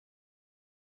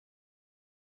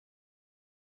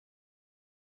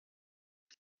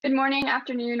Good morning,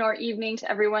 afternoon, or evening to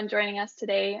everyone joining us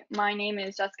today. My name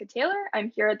is Jessica Taylor.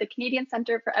 I'm here at the Canadian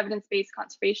Centre for Evidence-Based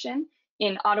Conservation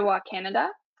in Ottawa, Canada.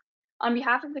 On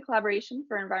behalf of the Collaboration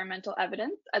for Environmental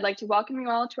Evidence, I'd like to welcome you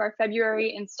all to our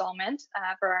February installment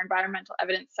for our Environmental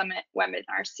Evidence Summit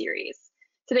webinar series.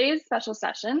 Today's special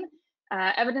session,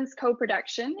 Evidence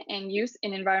Co-Production and Use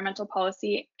in Environmental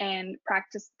Policy and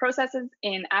Practice Processes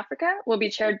in Africa, will be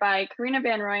chaired by Karina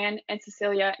Van Rooyen and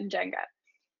Cecilia Njenga.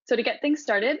 So to get things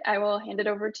started, I will hand it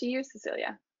over to you,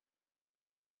 Cecilia.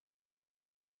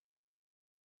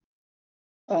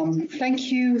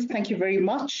 Thank you very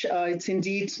much. It's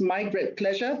indeed my great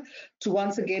pleasure to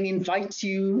once again invite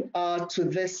you to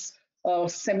this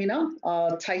seminar.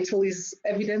 Title is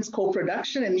Evidence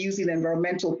Co-Production and Use in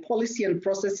Environmental Policy and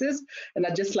Processes. And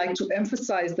I'd just like to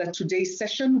emphasize that today's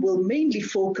session will mainly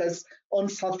focus on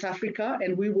South Africa,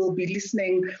 and we will be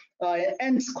listening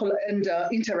and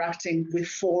interacting with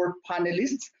 4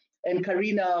 panelists. And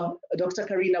Dr.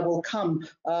 Karina will come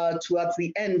towards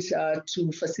the end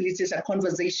to facilitate a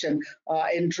conversation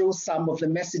and draw some of the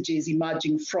messages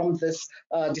emerging from this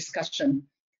discussion.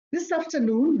 This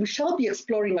afternoon, we shall be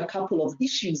exploring a couple of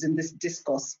issues in this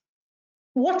discourse.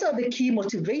 What are the key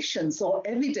motivations or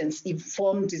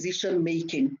evidence-informed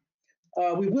decision-making?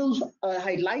 We will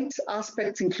highlight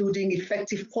aspects including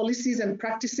effective policies and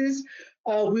practices.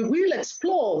 We will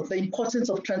explore the importance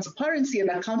of transparency and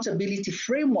accountability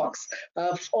frameworks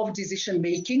of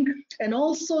decision-making, and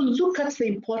also look at the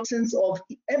importance of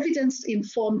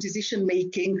evidence-informed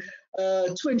decision-making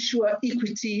to ensure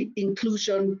equity,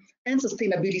 inclusion, and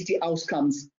sustainability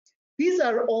outcomes. These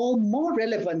are all more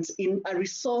relevant in a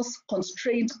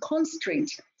resource-constrained constraint,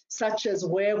 such as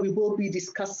where we will be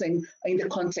discussing in the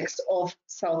context of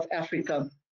South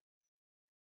Africa.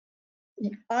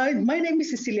 My name is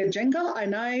Cecilia Njenga,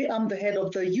 and I am the head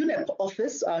of the UNEP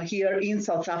office here in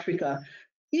South Africa.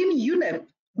 In UNEP,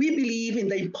 we believe in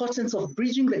the importance of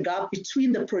bridging the gap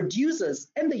between the producers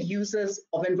and the users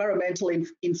of environmental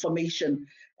information,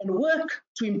 and work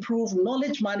to improve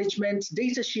knowledge management,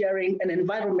 data sharing, and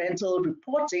environmental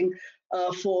reporting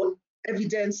for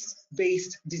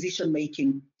evidence-based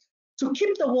decision-making. To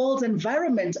keep the world's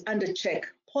environment under check,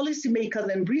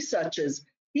 policymakers and researchers,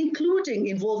 including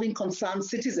involving concerned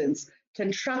citizens,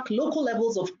 can track local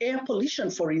levels of air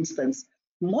pollution, for instance,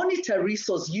 monitor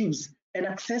resource use, and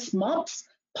access maps,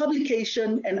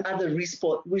 publication, and other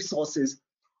resources.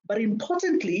 But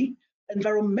importantly,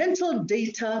 environmental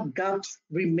data gaps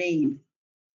remain.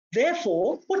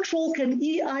 Therefore, what role can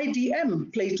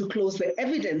EIDM play to close the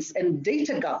evidence and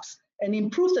data gaps and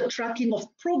improve the tracking of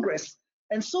progress?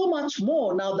 And so much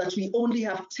more now that we only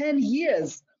have 10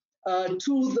 years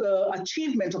to the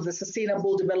achievement of the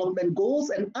Sustainable Development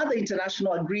Goals and other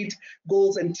international agreed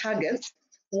goals and targets.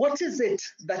 What is it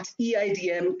that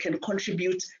EIDM can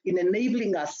contribute in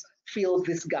enabling us fill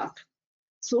this gap?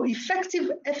 So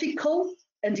effective ethical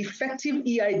and effective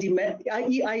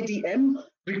EIDM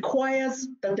requires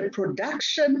that the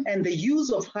production and the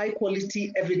use of high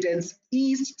quality evidence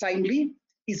is timely,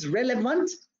 is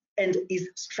relevant, and is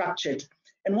structured.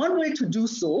 And one way to do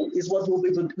so is what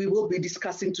we will be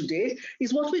discussing today,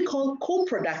 is what we call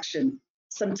co-production,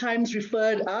 sometimes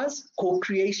referred as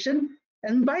co-creation,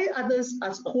 and by others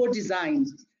as co-design.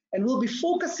 And we'll be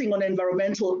focusing on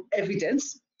environmental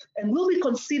evidence, and we'll be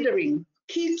considering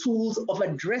key tools of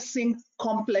addressing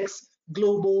complex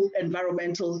global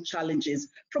environmental challenges,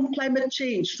 from climate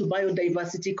change to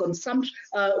biodiversity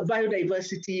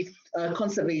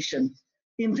conservation.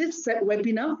 In this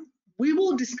webinar, we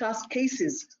will discuss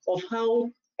cases of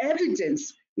how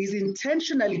evidence is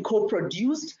intentionally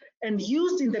co-produced and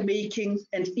used in the making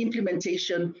and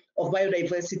implementation of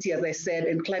biodiversity, as I said,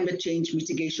 and climate change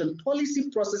mitigation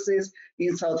policy processes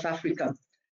in South Africa.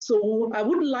 So I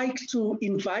would like to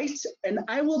invite, and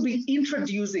I will be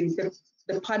introducing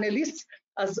the panelists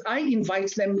as I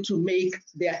invite them to make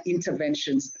their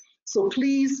interventions. So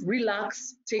please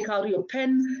relax, take out your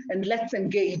pen, and let's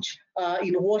engage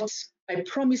in what I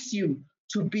promise you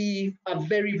to be a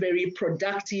very, very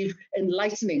productive,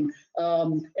 enlightening,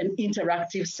 and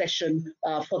interactive session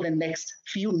for the next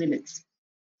few minutes.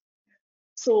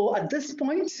 So at this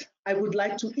point, I would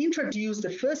like to introduce the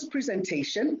first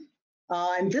presentation,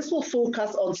 and this will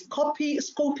focus on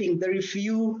scoping the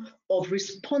review of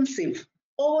responsive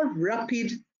or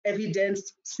rapid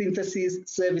evidence synthesis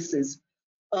services.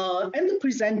 And the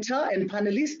presenter and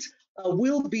panelist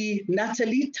will be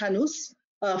Natalie Tanus,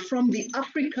 from the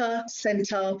Africa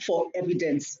Center for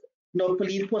Evidence,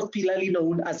 popularly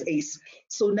known as ACE.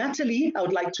 So Natalie, I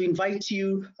would like to invite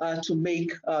you to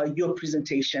make your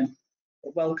presentation.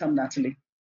 Welcome, Natalie.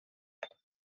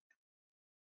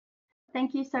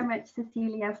 Thank you so much,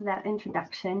 Cecilia, for that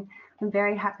introduction. I'm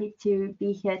very happy to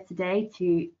be here today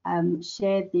to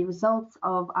share the results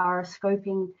of our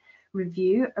scoping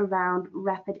review around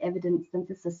rapid evidence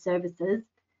synthesis services.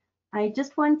 I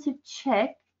just want to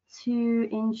check to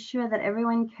ensure that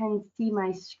everyone can see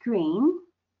my screen.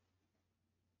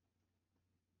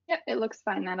 Yep, it looks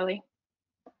fine, Natalie.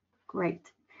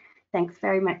 Great. Thanks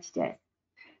very much, Jess.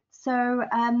 So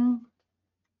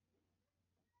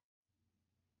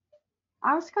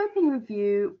our scoping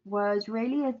review was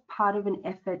really as part of an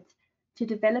effort to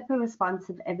develop a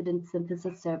responsive evidence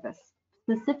synthesis service,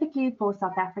 specifically for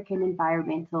South African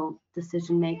environmental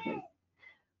decision makers.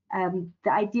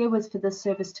 The idea was for this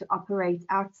service to operate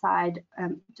outside,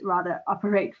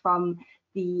 operate from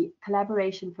the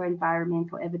Collaboration for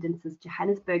Environmental Evidence's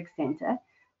Johannesburg Centre,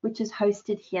 which is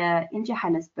hosted here in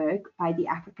Johannesburg by the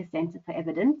Africa Centre for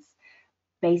Evidence,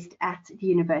 based at the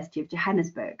University of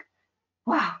Johannesburg.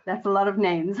 Wow, that's a lot of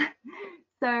names.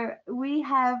 So we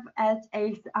have as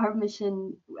our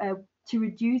mission to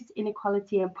reduce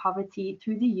inequality and poverty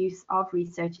through the use of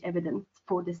research evidence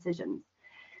for decisions.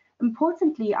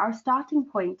 Importantly, our starting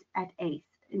point at ACE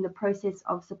in the process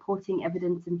of supporting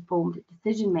evidence-informed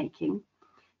decision-making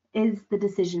is the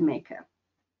decision maker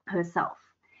herself.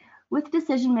 With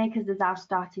decision makers as our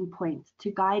starting point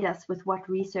to guide us with what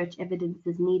research evidence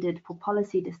is needed for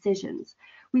policy decisions,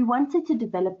 we wanted to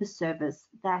develop a service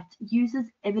that uses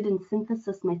evidence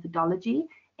synthesis methodology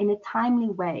in a timely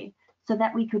way so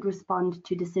that we could respond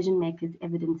to decision makers'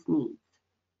 evidence needs.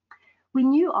 We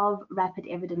knew of rapid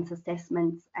evidence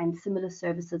assessments and similar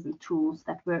services and tools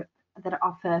that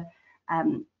offer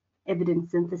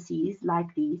evidence syntheses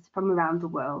like these from around the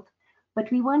world, but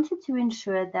we wanted to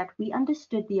ensure that we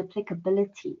understood the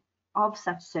applicability of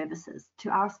such services to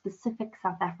our specific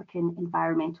South African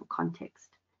environmental context.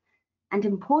 And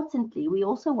importantly, we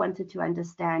also wanted to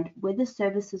understand whether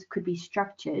services could be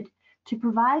structured to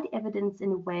provide evidence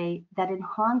in a way that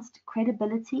enhanced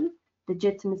credibility,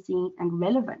 legitimacy, and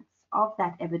relevance of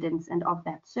that evidence and of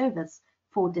that service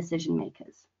for decision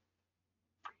makers.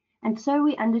 And so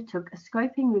we undertook a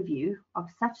scoping review of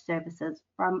such services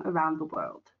from around the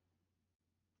world.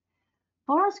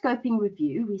 For our scoping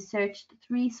review, we searched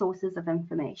 3 sources of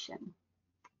information: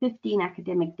 15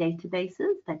 academic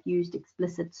databases that used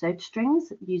explicit search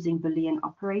strings using Boolean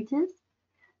operators,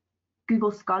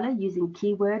 Google Scholar using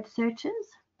keyword searches,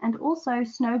 and also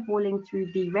snowballing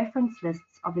through the reference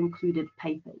lists of included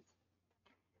papers.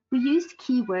 We used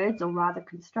keywords, or rather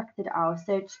constructed our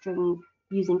search string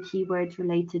using keywords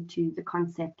related to the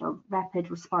concept of rapid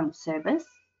response service.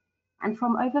 And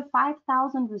from over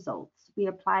 5,000 results, we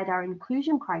applied our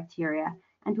inclusion criteria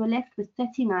and were left with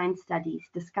 39 studies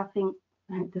discussing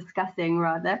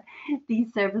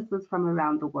these services from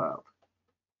around the world.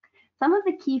 Some of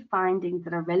the key findings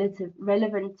that are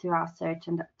relevant to our search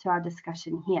and to our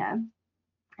discussion here,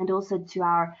 and also to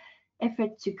our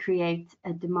effort to create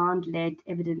a demand-led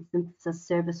evidence synthesis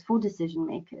service for decision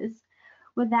makers,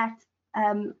 were that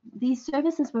these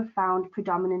services were found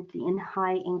predominantly in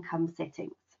high-income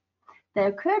settings. They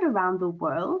occurred around the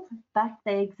world, but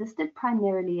they existed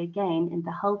primarily again in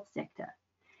the health sector.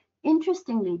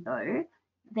 Interestingly, though,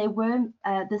 they were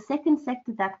the second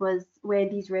sector that was where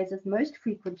these reses most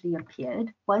frequently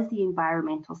appeared was the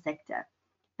environmental sector.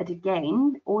 But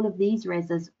again, all of these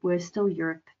reses were still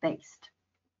Europe-based.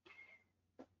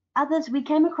 We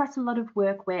came across a lot of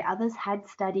work where others had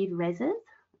studied reses,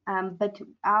 but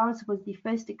ours was the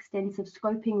first extensive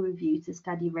scoping review to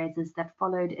study reses that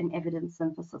followed an evidence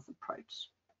synthesis approach.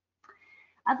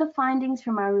 Other findings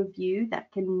from our review that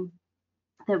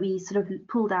we sort of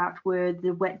pulled out were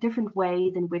the different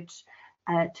ways in which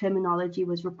terminology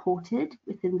was reported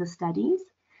within the studies.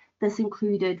 This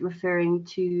included referring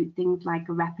to things like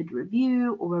a rapid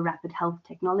review or a rapid health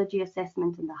technology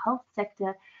assessment in the health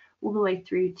sector, all the way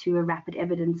through to a rapid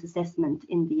evidence assessment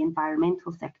in the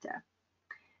environmental sector.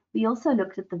 We also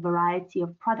looked at the variety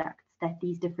of products that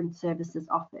these different services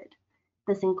offered.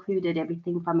 This included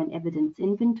everything from an evidence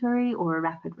inventory or a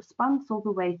rapid response all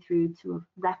the way through to a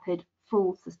rapid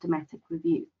full systematic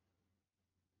review.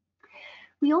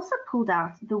 We also pulled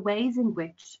out the ways in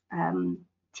which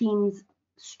teams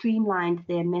streamlined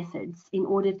their methods in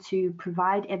order to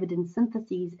provide evidence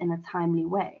syntheses in a timely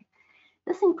way.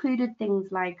 This included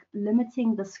things like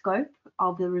limiting the scope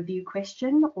of the review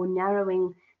question or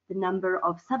narrowing the number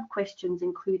of sub-questions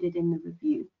included in the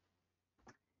review.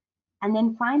 And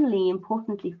then finally,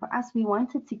 importantly for us, we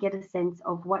wanted to get a sense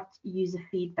of what user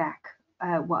feedback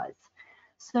was.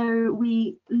 So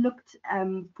we looked,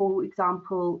 for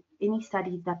example, any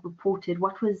studies that reported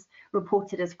what was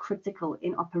reported as critical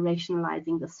in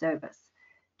operationalizing the service.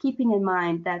 keeping in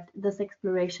mind that this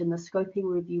exploration, the scoping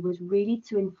review, was really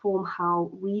to inform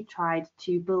how we tried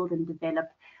to build and develop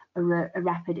a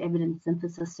rapid evidence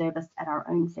synthesis service at our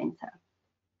own centre.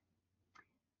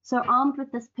 So armed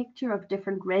with this picture of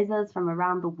different RESs from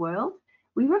around the world,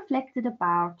 we reflected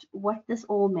about what this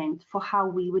all meant for how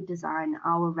we would design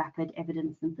our rapid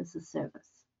evidence synthesis service.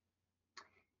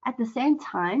 At the same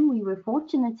time, we were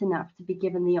fortunate enough to be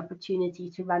given the opportunity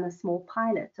to run a small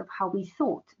pilot of how we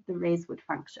thought the RES would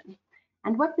function.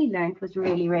 And what we learned was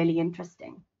really, really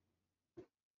interesting.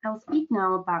 I'll speak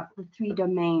now about the 3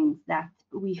 domains that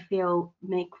we feel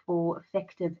make for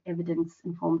effective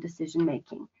evidence-informed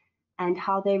decision-making and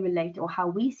how they relate, or how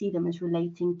we see them as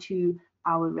relating to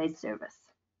our RES service.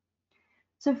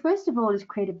 So first of all is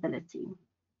credibility.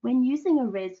 When using a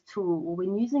RES tool, or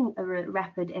when using a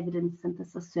rapid evidence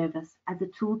synthesis service as a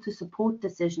tool to support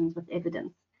decisions with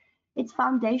evidence, it's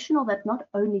foundational that not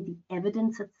only the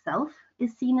evidence itself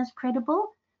is seen as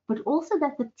credible, but also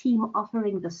that the team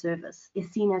offering the service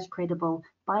is seen as credible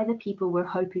by the people we're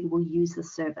hoping will use the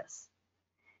service.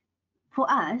 For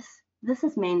us, this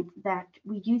has meant that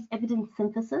we use evidence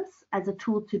synthesis as a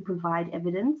tool to provide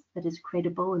evidence that is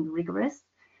credible and rigorous,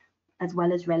 as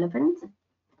well as relevant,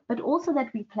 but also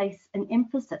that we place an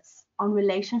emphasis on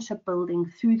relationship building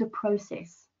through the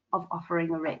process of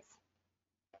offering a RES.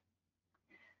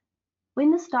 When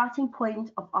the starting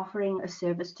point of offering a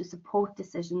service to support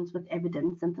decisions with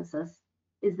evidence synthesis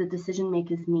is the decision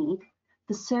maker's need,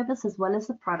 the service as well as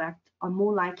the product are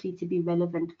more likely to be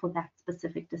relevant for that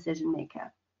specific decision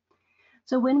maker.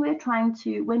 So when we were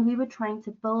trying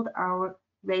to build our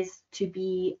RES to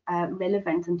be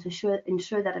relevant and to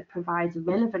ensure that it provides a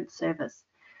relevant service,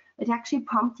 it actually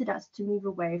prompted us to move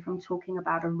away from talking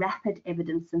about a rapid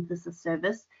evidence synthesis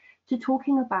service to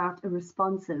talking about a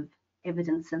responsive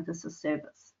evidence synthesis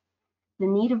service. The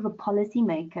need of a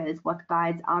policymaker is what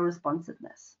guides our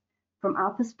responsiveness. From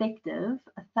our perspective,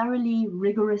 a thoroughly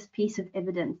rigorous piece of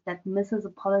evidence that misses a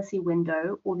policy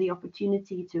window or the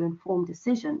opportunity to inform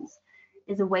decisions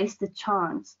is a wasted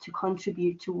chance to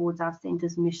contribute towards our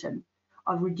centre's mission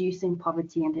of reducing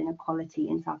poverty and inequality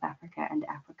in South Africa and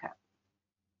Africa.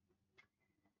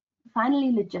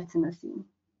 Finally, legitimacy.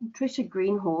 Tricia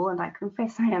Greenhall, and I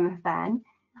confess I am a fan,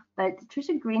 but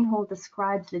Tricia Greenhall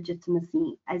describes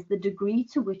legitimacy as the degree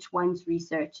to which one's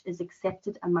research is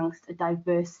accepted amongst a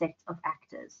diverse set of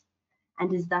actors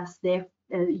and is thus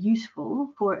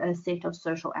useful for a set of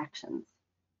social actions.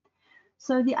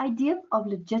 So the idea of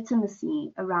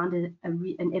legitimacy around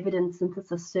an evidence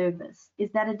synthesis service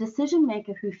is that a decision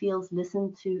maker who feels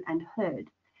listened to and heard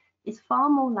is far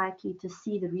more likely to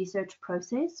see the research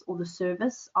process or the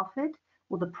service offered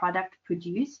or the product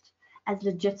produced as a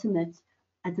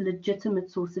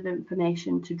legitimate source of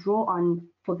information to draw on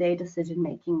for their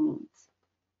decision-making needs.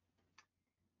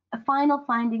 A final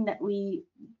finding that we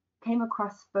came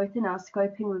across both in our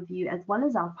scoping review as well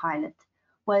as our pilot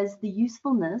was the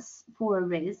usefulness for a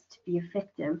RES to be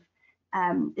effective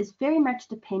is very much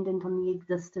dependent on the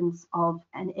existence of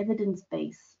an evidence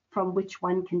base from which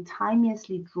one can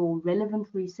timeously draw relevant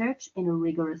research in a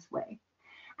rigorous way.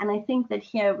 And I think that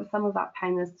here some of our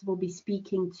panelists will be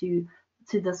speaking to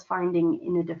this finding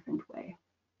in a different way.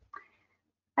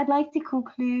 I'd like to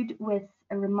conclude with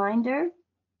a reminder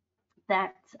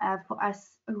that for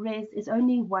us, a RES is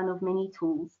only one of many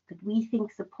tools that we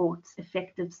think supports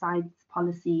effective science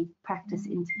policy practice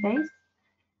interface.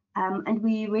 And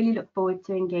we really look forward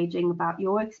to engaging about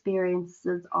your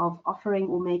experiences of offering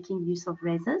or making use of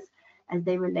RESs as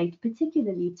they relate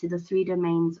particularly to the 3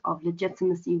 domains of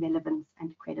legitimacy, relevance,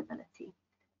 and credibility.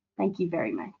 Thank you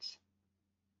very much.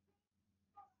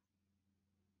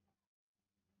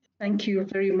 Thank you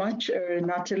very much,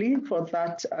 Natalie, for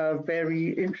that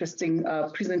very interesting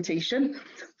presentation.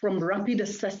 From rapid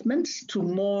assessment to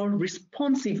more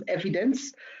responsive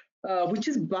evidence, which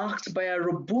is backed by a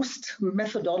robust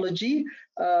methodology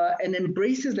and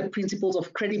embraces the principles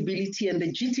of credibility and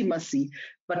legitimacy,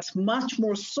 but much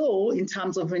more so in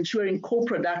terms of ensuring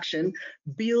co-production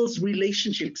builds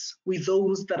relationships with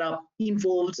those that are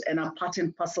involved and are part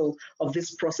and parcel of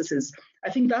these processes. I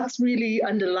think that's really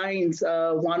underlines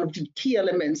one of the key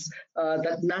elements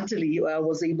that Natalie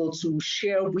was able to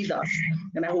share with us.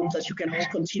 And I hope that you can all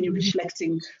continue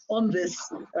reflecting on this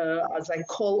as I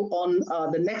call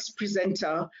on the next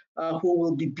presenter who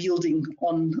will be building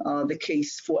on the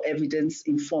case for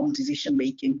evidence-informed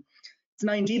decision-making. It's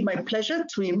now indeed my pleasure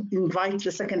to invite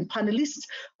the second panelist,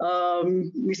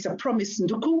 Mr. Promise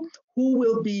Nduku, who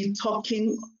will be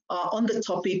talking on the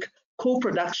topic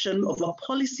co-production of a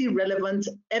policy-relevant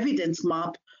evidence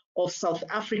map of South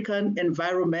African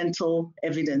environmental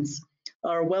evidence.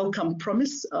 our welcome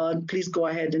promise. Please go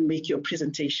ahead and make your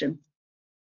presentation.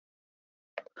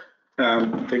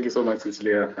 Thank you so much,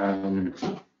 Cecilia.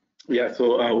 Yeah,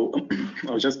 so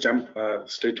I'll just jump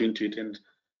straight into it, and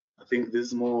I think this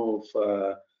is more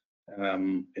of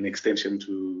an extension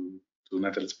to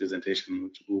Natalie's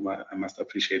presentation, whom I must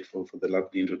appreciate for the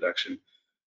lovely introduction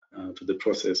to the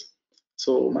process.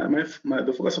 So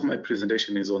the focus of my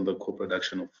presentation is on the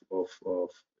co-production of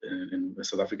a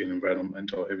South African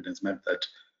environmental evidence map that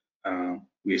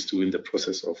we are still in the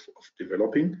process of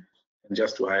developing, and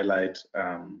just to highlight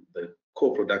the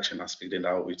co-production aspect and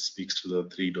how it speaks to the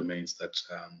three domains that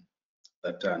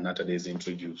Natalie has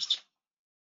introduced.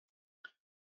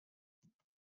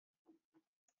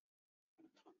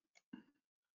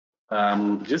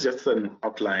 Just an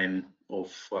outline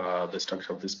of the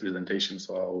structure of this presentation.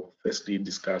 So I'll firstly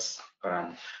discuss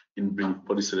in brief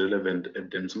policy relevant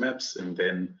evidence maps, and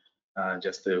then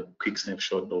just a quick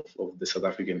snapshot of the South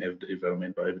African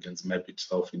environmental evidence map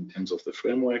itself in terms of the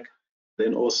framework.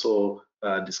 Then also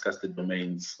discuss the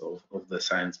domains of the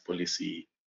science policy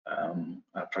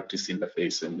practice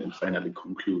interface, and then finally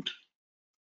conclude.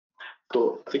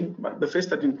 So I think the first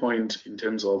starting point in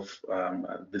terms of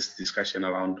this discussion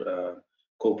around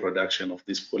co-production of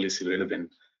this policy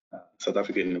relevant South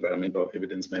African environmental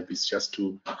evidence map is just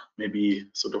to maybe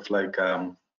sort of like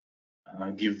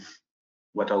give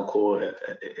what I'll call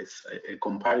a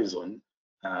comparison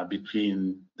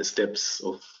between the steps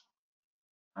of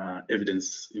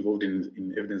evidence involved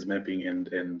in evidence mapping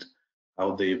and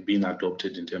how they've been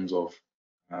adopted in terms of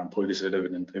policy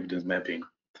relevant evidence mapping.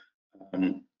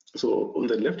 So on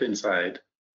the left-hand side,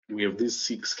 we have these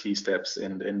 6 key steps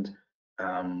and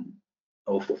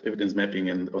of evidence mapping,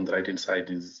 and on the right-hand side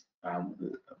is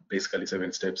basically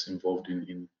 7 steps involved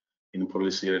in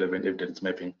policy relevant evidence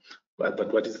mapping.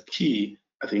 But what is key,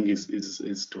 I think,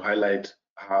 is to highlight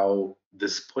how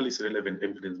this policy relevant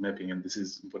evidence mapping, and this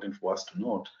is important for us to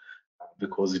note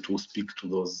because it will speak to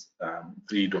those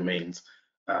 3 domains,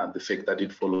 the fact that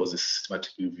it follows a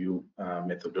systematic review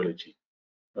methodology.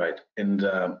 Right, and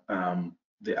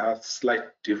there are slight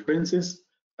differences,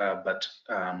 but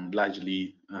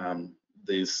largely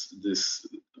these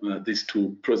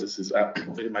 2 processes are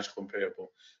very much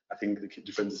comparable. I think the key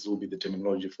differences will be the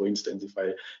terminology. For instance,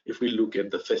 if we look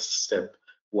at the first step,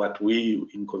 what we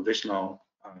in conventional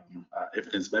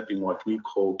evidence mapping, what we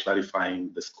call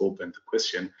clarifying the scope and the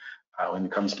question, when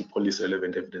it comes to policy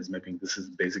relevant evidence mapping, this is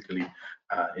basically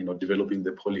developing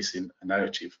the policy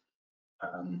narrative.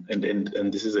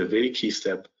 And this is a very key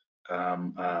step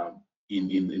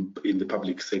in the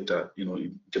public sector,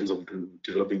 in terms of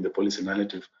developing the policy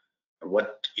narrative.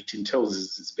 What it entails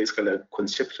is basically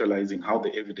conceptualizing how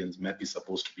the evidence map is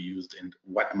supposed to be used and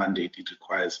what mandate it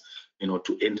requires,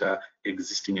 to enter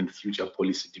existing and future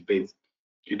policy debates.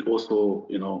 It also,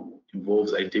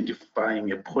 involves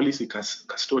identifying a policy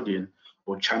custodian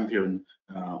or champion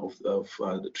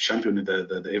to champion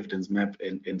the evidence map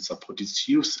and support its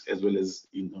use, as well as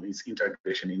its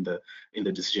integration in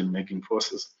the decision-making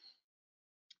process.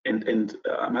 And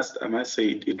I must say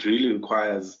it really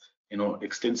requires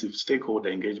extensive stakeholder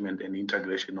engagement and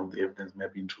integration of the evidence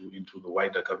map into the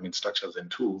wider government structures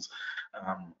and tools.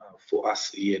 For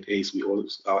us here at ACE,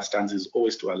 our stance is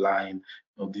always to align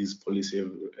these policy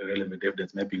relevant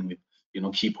evidence mapping with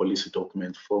key policy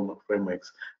documents,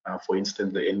 frameworks. For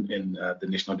instance, the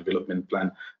National Development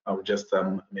Plan. I would just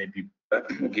maybe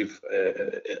give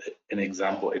an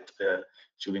example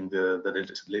during the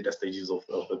later stages of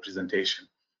the presentation.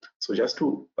 So just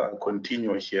to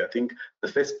continue here, I think the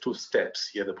first 2 steps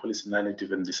here, the policy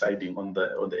narrative and deciding on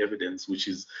the evidence, which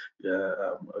is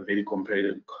very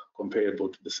comparable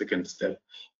to the second step.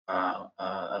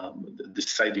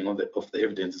 Deciding of the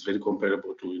evidence is very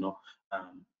comparable to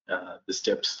the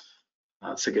steps.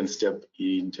 Second step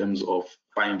in terms of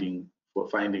finding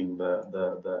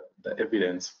the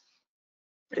evidence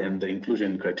and the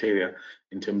inclusion criteria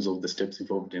in terms of the steps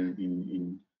involved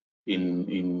in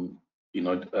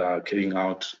carrying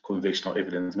out conventional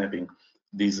evidence mapping.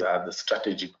 These are the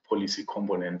strategic policy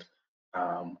component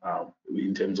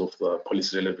in terms of the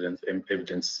policy relevant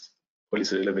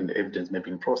evidence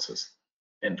mapping process.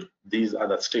 And these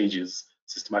other stages,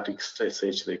 systematic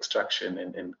stage, the extraction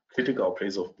and critical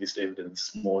appraisal of this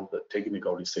evidence, more the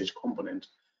technical research component,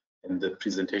 and the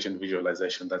presentation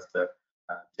visualization, that's the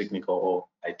technical or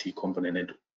IT component,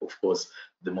 and of course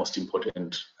the most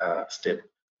important step,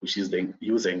 which is the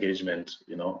user engagement,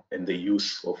 and the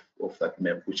use of that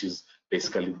map, which is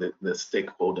basically the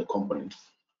stakeholder component.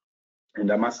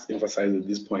 And I must emphasize at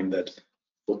this point that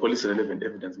for policy relevant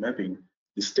evidence mapping,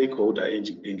 the stakeholder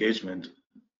engagement,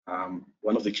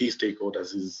 one of the key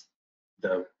stakeholders is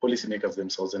the policymakers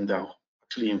themselves, and they're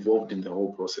actually involved in the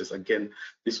whole process. Again,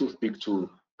 this will speak to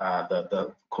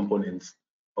the components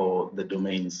or the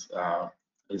domains,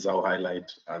 as I'll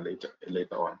highlight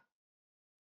later on.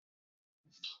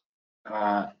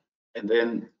 And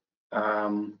then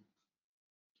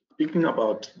speaking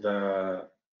about the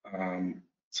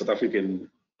South African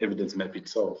evidence map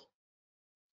itself,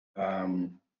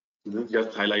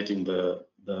 just highlighting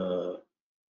the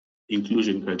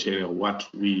inclusion criteria, what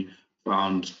we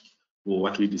found or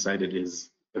what we decided is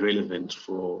relevant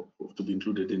to be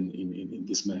included in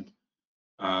this map.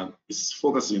 It's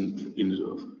focused on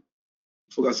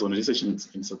research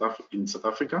in South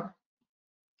Africa,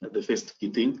 the first key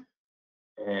thing.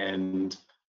 And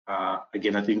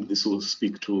again, I think this will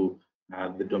speak to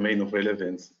the domain of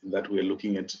relevance, in that we're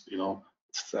looking at,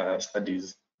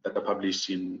 studies that are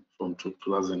published from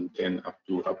 2010 up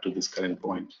to this current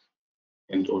point,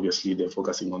 and obviously they're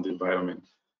focusing on the environment.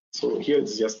 So here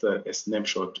it's just a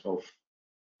snapshot of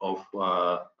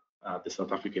the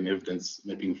South African evidence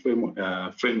mapping framework,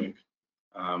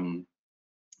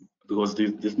 because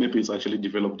this map is actually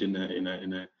developed in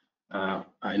a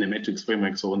matrix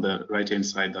framework. So on the right-hand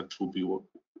side, that will be on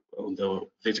the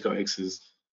vertical axis.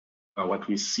 What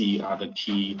we see are the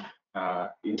key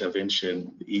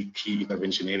intervention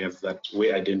areas that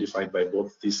were identified by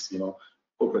both this,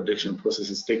 co-production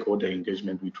processes, stakeholder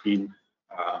engagement between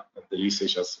the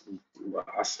researchers,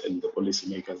 us and the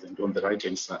policymakers. And on the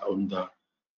right-hand side, on the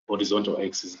horizontal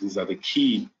axis, these are the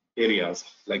key areas.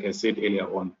 Like I said earlier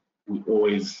on, we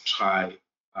always try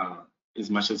as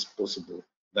much as possible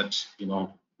that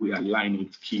we align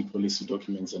with key policy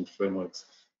documents and frameworks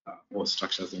or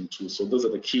structures and tools. So those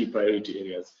are the key priority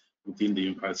areas within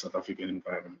the South African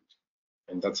environment,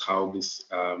 and that's how this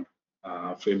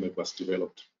framework was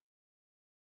developed.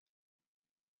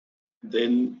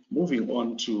 Then moving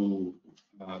on to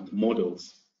the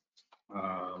models,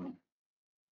 the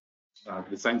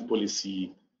science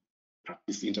policy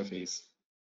practice interface.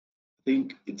 I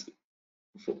think it's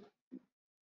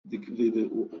the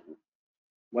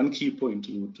one key point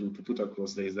to put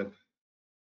across there is that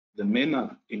the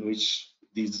manner in which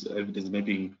this evidence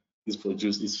mapping is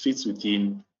produced fits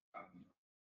within,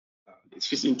 it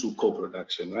fits into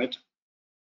co-production, right?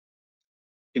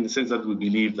 In the sense that we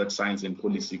believe that science and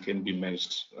policy can be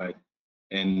merged, right?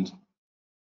 And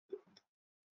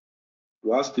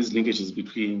whilst these linkages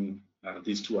between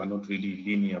these two are not really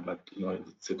linear, but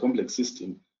it's a complex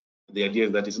system, the idea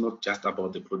is that it's not just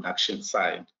about the production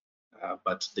side,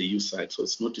 but the use side. So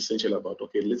it's not essential about,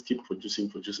 okay, let's keep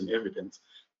producing evidence.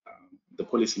 The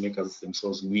policymakers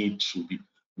themselves need to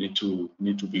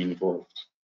be involved.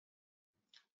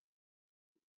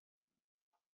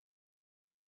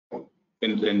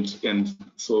 And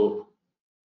so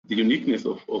the uniqueness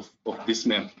of this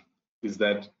map is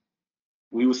that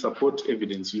we will support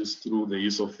evidence use through the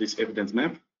use of this evidence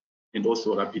map, and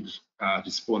also rapid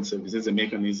response service as a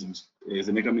mechanism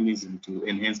to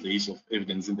enhance the use of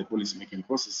evidence in the policymaking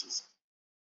processes.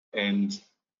 And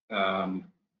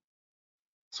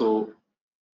so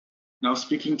now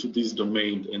speaking to this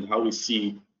domain and how we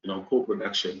see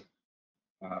co-production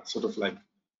sort of like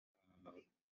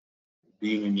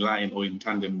being in line or in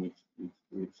tandem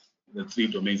with the three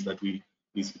domains that we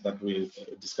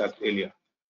discussed earlier.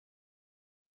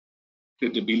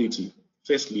 Credibility.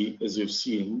 Firstly, as we've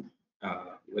seen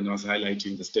when I was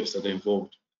highlighting the steps that are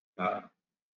involved,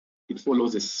 it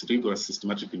follows a rigorous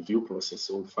systematic review process.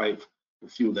 So we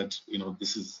feel that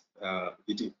this is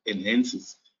it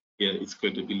enhances its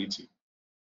credibility.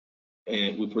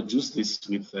 We produce this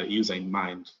with user in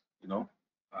mind,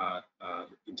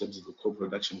 in terms of the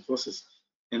co-production process.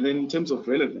 And then in terms of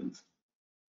relevance,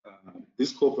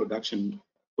 this co-production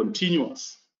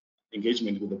continuous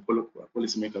engagement with the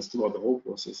policymakers throughout the whole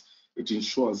process, it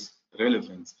ensures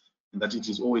relevance and that it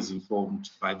is always informed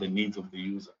by the needs of the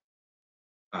user.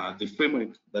 The framework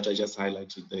that I just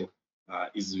highlighted there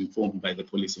is informed by the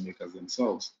policymakers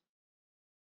themselves.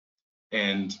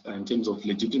 And in terms of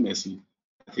legitimacy,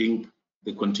 I think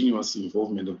the continuous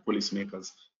involvement of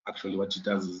policymakers, actually what it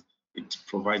does is it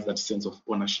provides that sense of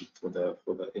ownership for the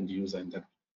end user, and that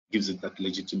gives it that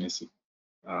legitimacy.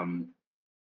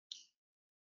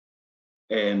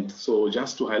 And so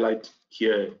just to highlight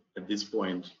here at this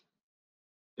point,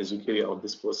 as we carry out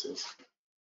this process,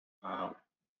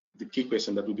 the key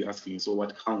question that we'll be asking is, so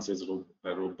what counts as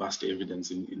robust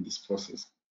evidence in this process,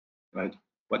 right?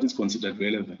 What is considered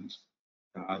relevant?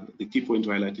 The key point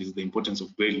to highlight is the importance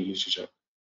of graded literature.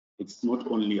 It's not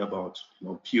only about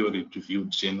peer-reviewed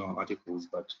journal articles,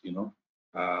 but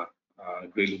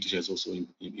graded literature is also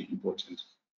important.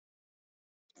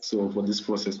 So for this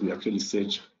process, we actually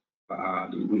search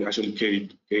we actually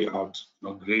carry out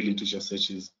grey literature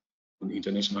searches on the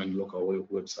international and local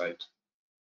website.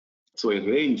 So a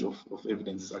range of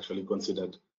evidence is actually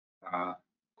considered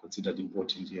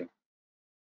important here.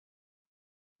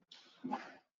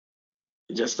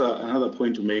 Just another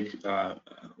point to make.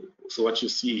 So what you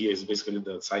see here is basically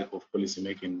the type of policy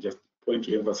making. Just point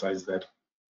to emphasize that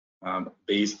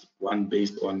based on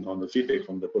the feedback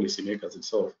from the policymakers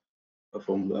itself,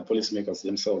 from the policymakers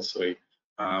themselves. Sorry,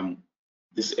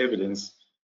 this evidence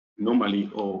normally,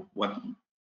 or what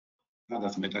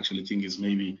others might actually think is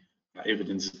maybe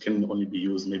evidence can only be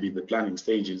used maybe in the planning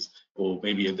stages or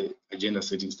maybe at the agenda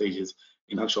setting stages.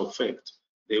 In actual fact,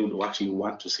 they would actually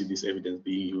want to see this evidence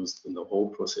being used in the whole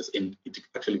process, and it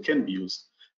actually can be used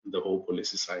in the whole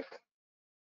policy cycle.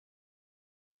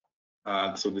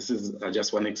 So this is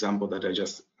just one example that I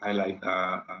just highlight.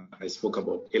 I spoke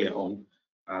about earlier on.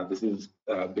 This is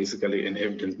basically an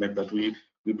evidence map that we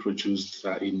produced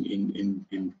in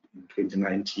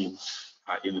 2019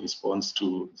 in response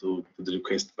to the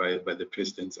request by the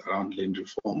president around land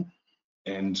reform,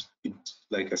 and it,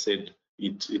 like I said,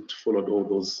 it followed all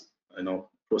those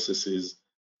processes,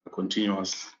 a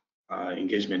continuous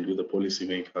engagement with the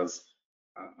policymakers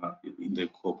in the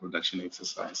co-production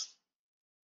exercise.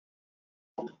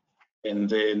 And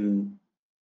then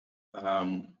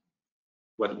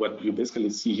what you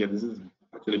basically see here, this is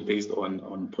actually based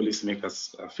on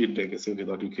policymakers' feedback, a survey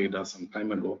that we carried out some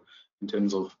time ago in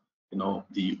terms of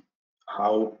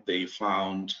how they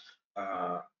found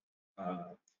the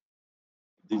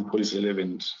policy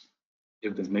relevant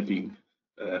evidence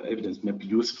map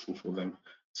useful for them.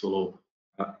 So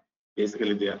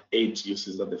basically there are 8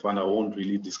 uses that they found. I won't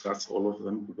really discuss all of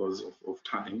them because of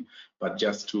time, but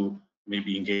just to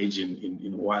maybe engage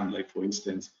in one, like for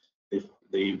instance,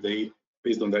 they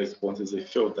based on their responses, they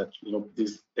felt that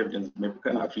this evidence map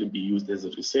can actually be used as a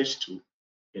research tool,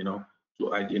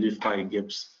 to identify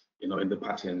gaps, in the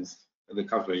patterns, the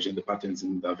coverage and the patterns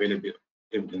in the available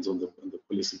evidence on the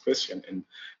policy question. And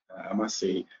I must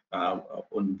say,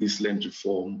 on this land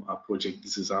reform project,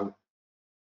 this is how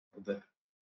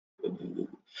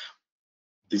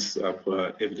this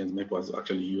evidence map was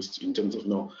actually used in terms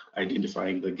of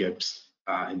identifying the gaps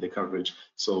in the coverage.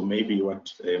 So maybe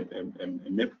what a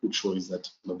map could show is that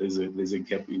there's a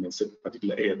gap in a certain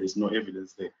particular area. There's no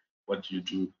evidence there. What do you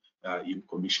do in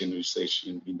commission research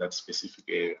in that specific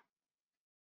area?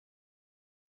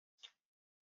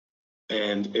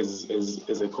 And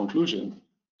as a conclusion,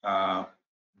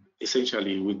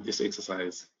 essentially with this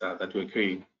exercise that we're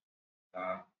carrying,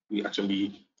 we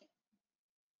actually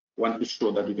want to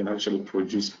show that we can actually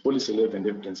produce policy relevant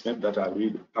evidence maps that are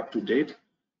really up to date,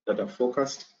 that are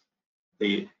focused,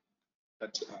 that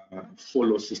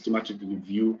follow systematic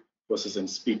review process and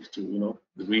speak to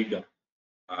the rigor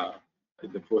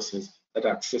in the process, that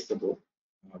are accessible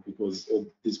because of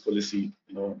this policy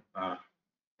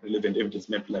relevant evidence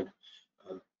map, like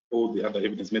all the other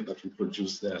evidence maps that we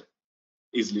produce, they're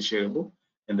easily shareable,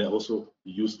 and they're also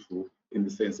useful in the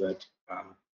sense that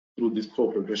through this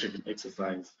co-production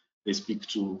exercise, they speak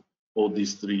to all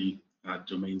these 3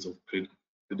 domains of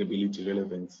credibility,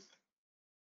 relevance,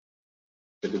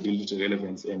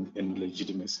 and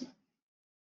legitimacy.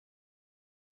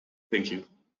 Thank you.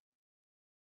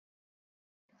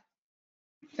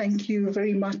 Thank you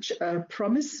very much,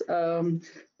 Promise,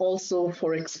 also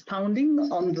for expounding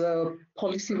on the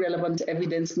policy relevant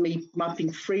evidence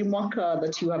mapping framework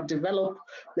that you have developed,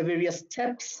 the various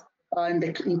steps and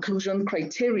the inclusion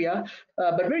criteria,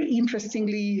 but very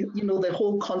interestingly, the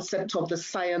whole concept of the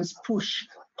science push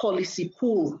policy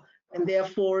pool, and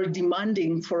therefore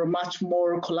demanding for a much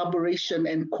more collaboration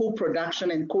and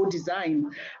co-production and co-design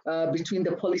between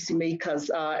the policymakers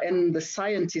and the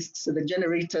scientists, the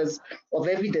generators of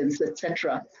evidence,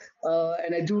 etc.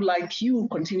 And I do like you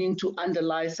continuing to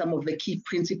underline some of the key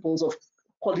principles of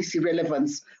policy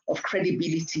relevance, of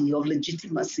credibility, of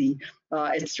legitimacy,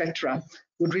 etc.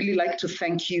 Would really like to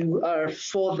thank you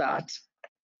for that.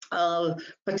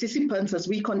 Participants, as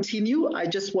we continue, I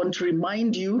just want to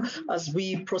remind you as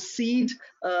we proceed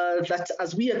that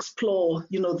as we explore,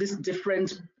 these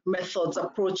different methods,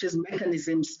 approaches,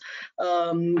 mechanisms,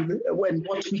 when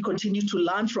what we continue to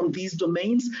learn from these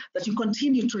domains, that you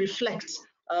continue to reflect.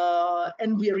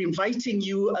 And we are inviting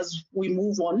you as we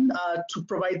move on to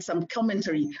provide some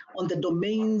commentary on the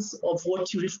domains of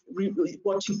what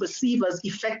you perceive as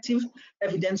effective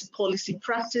evidence policy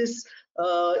practice,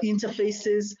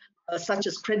 interfaces such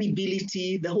as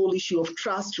credibility, the whole issue of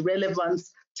trust,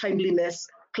 relevance, timeliness,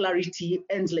 clarity,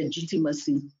 and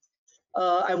legitimacy.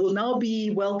 I will now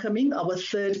be welcoming our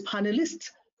 3rd panelist,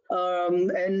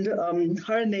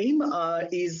 Her name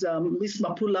is Ms.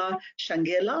 Mapula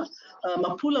Shangela.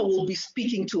 Mapula will be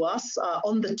speaking to us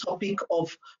on the topic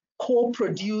of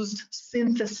co-produced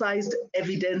synthesized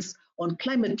evidence on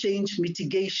climate change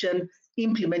mitigation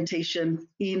implementation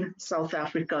in South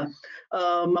Africa.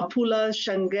 Mapula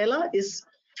Shangela is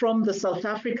from the South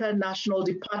Africa National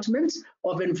Department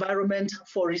of Environment,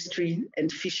 Forestry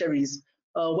and Fisheries.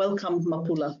 Welcome,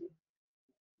 Mapula.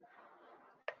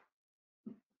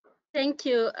 Thank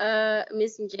you,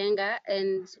 Ms. Njenga,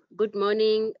 and good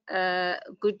morning,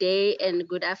 good day, and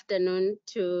good afternoon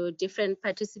to different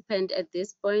participants at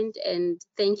this point. And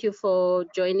thank you for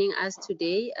joining us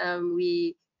today.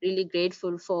 We really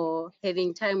grateful for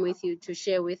having time with you to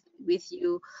share with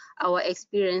you our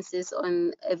experiences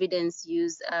on evidence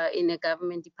use in a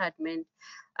government department.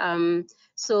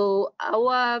 So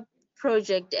our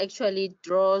project actually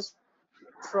draws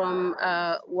from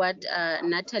what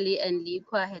Natalie and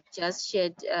Liqua had just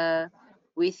shared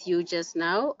with you just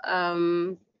now.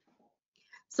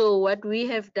 So what we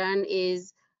have done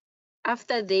is,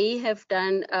 after they have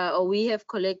done, or we have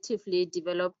collectively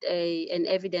developed an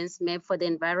evidence map for the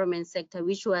environment sector,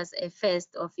 which was a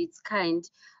first of its kind.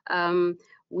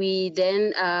 We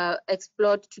then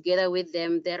explored together with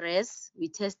them the rest. We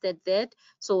tested that.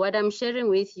 So what I'm sharing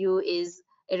with you is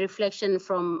a reflection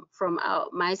from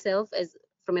myself as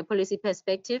from a policy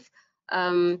perspective.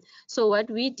 So what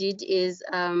we did is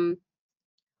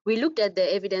we looked at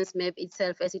the evidence map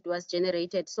itself as it was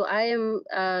generated. So I am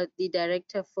the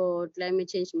director for climate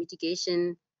change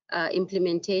mitigation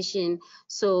implementation.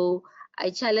 So I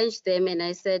challenged them and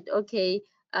I said, okay,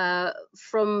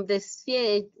 from the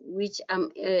sphere which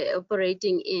I'm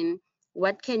operating in,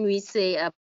 what can we say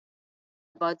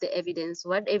about the evidence?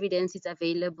 What evidence is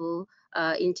available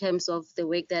in terms of the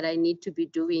work that I need to be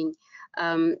doing?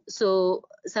 So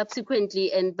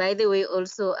subsequently, and by the way,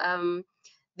 also,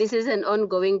 this is an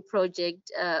ongoing project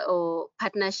or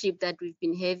partnership that we've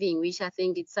been having, which I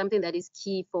think it's something that is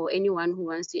key for anyone who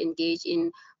wants to engage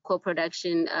in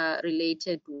co-production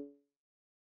related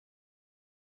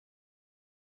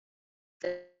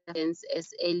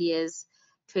as early as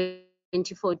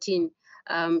 2014.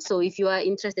 So if you are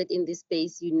interested in this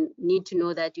space, you need to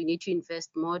know that you need to invest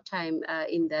more time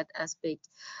in that aspect.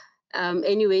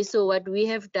 Anyway, so what we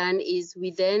have done is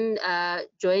we then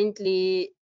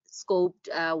jointly scoped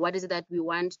what is it that we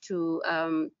want to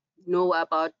know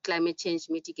about climate change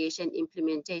mitigation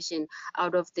implementation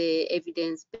out of the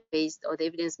evidence-based or the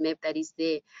evidence map that is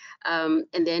there.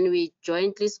 And then we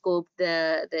jointly scoped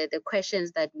the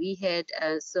questions that we had.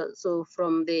 So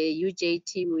from the UJ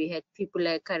team, we had people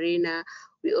like Karina,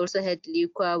 we also had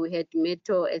Liqua, we had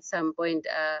Meto at some point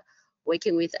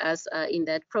working with us in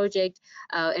that project.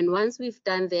 And once we've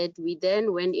done that, we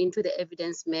then went into the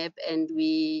evidence map and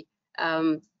we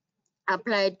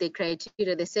applied the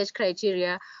criteria, the search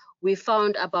criteria. We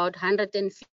found about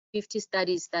 150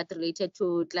 studies that related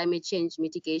to climate change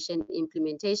mitigation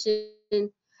implementation,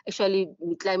 actually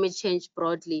climate change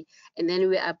broadly. And then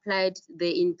we applied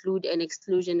the include and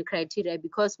exclusion criteria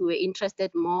because we were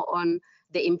interested more on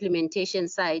the implementation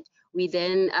side. We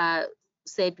then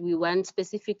said we want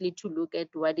specifically to look at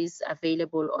what is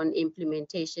available on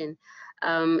implementation.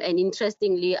 And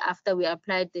interestingly, after we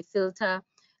applied the filter,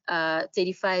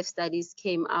 35 studies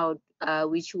came out,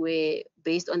 which were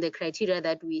based on the criteria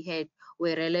that we had,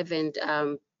 were relevant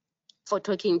for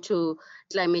talking to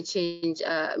climate change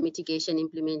mitigation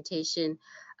implementation.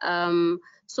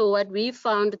 So what we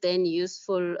found then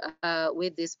useful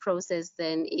with this process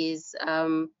then is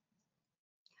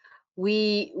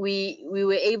we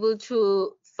were able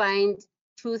to find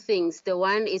two things. The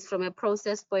one is from a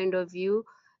process point of view,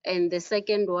 and the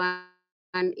second one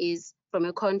is from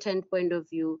a content point of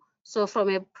view. So from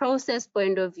a process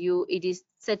point of view, it is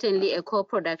certainly a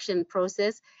co-production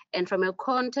process. And from a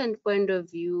content point of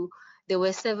view, there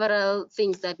were several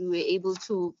things that we were able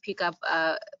to pick up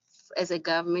as a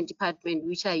government department,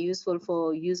 which are useful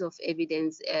for use of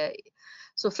evidence.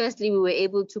 So firstly, we were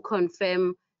able to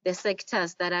confirm the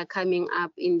sectors that are coming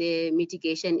up in the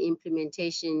mitigation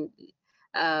implementation,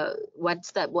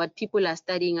 what people are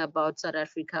studying about South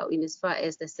Africa in as far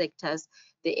as the sectors,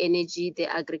 the energy, the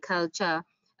agriculture.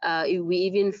 We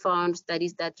even found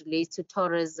studies that relate to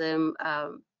tourism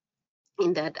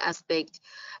in that aspect.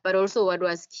 But also what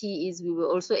was key is we were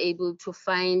also able to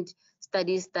find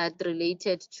studies that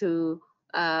related to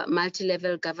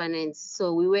multi-level governance.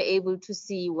 So we were able to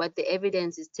see what the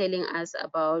evidence is telling us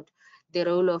about the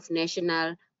role of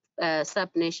national,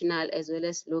 sub-national, as well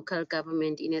as local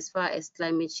government in as far as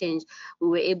climate change. We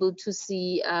were able to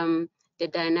see the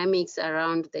dynamics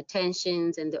around the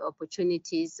tensions and the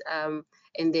opportunities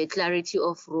and the clarity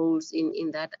of roles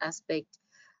in that aspect.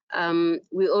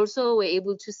 We also were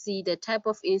able to see the type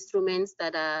of instruments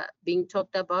that are being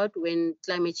talked about when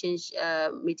climate change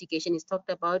mitigation is talked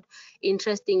about.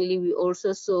 Interestingly, we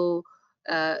also saw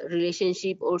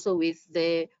relationship also with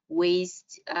the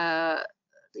waste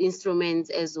instruments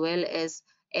as well as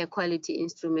air quality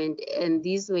instrument, and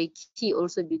these were key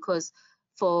also because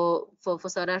for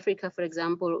South Africa, for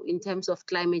example, in terms of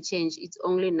climate change, it's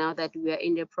only now that we are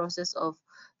in the process of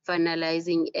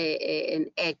finalizing an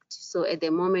act. So at the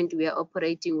moment we are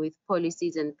operating with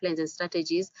policies and plans and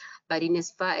strategies, but in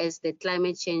as far as the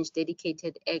climate change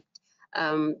dedicated act,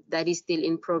 that is still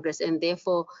in progress, and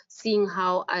therefore seeing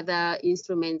how other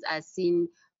instruments are seen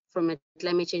from a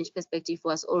climate change perspective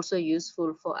was also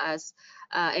useful for us.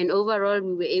 And overall,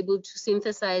 we were able to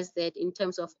synthesize that in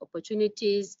terms of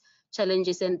opportunities,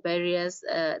 challenges and barriers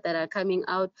that are coming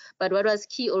out. But what was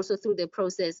key also through the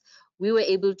process, we were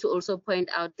able to also point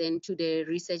out then to the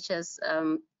researchers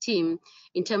team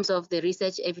in terms of the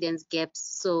research evidence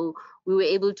gaps. So we were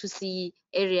able to see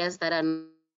areas that are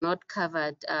not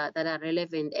covered that are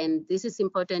relevant. And this is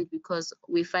important because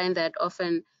we find that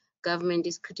often government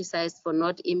is criticized for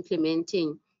not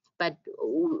implementing, but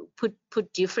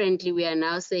put differently, we are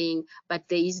now saying, but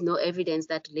there is no evidence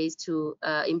that relates to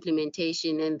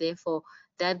implementation, and therefore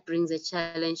that brings a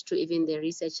challenge to even the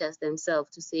researchers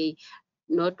themselves to say,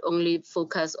 not only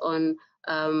focus on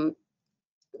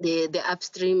the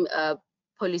upstream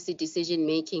policy decision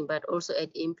making, but also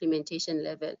at implementation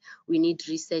level, we need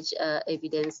research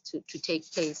evidence to take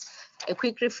place. A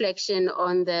quick reflection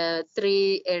on the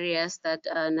 3 areas that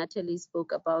Natalie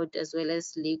spoke about, as well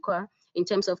as Likwa, in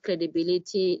terms of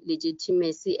credibility,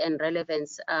 legitimacy, and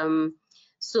relevance.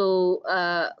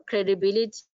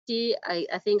 Credibility,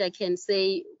 I think I can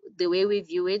say the way we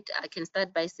view it, I can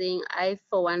start by saying I,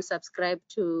 for one, subscribe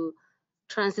to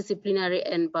transdisciplinary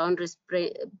and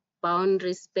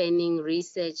boundary spanning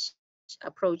research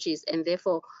approaches, and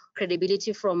therefore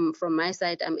credibility from my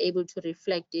side, I'm able to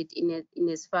reflect it in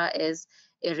as far as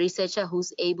a researcher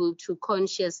who's able to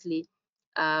consciously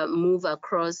move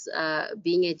across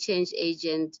being a change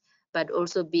agent, but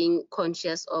also being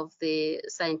conscious of the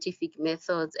scientific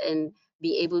methods and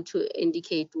be able to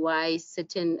indicate why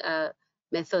certain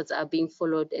methods are being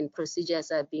followed and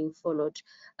procedures are being followed,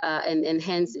 and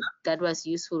hence that was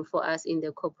useful for us in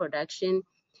the co-production.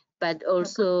 But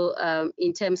also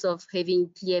in terms of having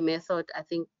clear method, I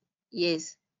think,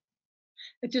 yes.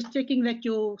 Just checking that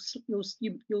your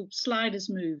slide has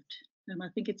moved. I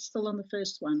think it's still on the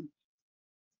first one.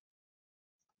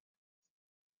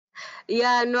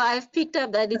 Yeah, no, I've picked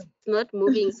up that it's not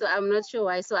moving, so I'm not sure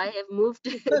why. So I have moved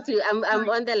to, I'm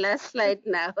on the last slide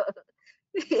now.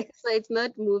 So it's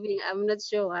not moving, I'm not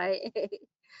sure why.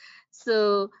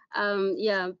 So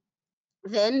yeah,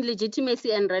 then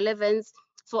legitimacy and relevance.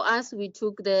 For us, we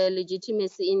took the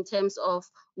legitimacy in terms of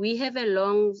we have a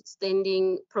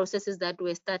long-standing processes that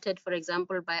were started, for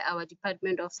example, by our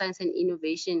Department of Science and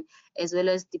Innovation, as well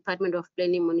as Department of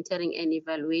Planning, Monitoring and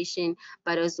Evaluation,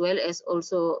 but as well as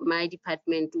also my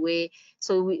department, where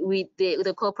so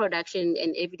the co-production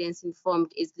and evidence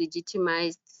informed is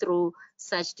legitimized through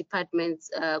such departments'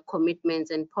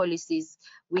 commitments and policies,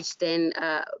 which then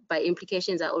by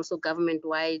implications are also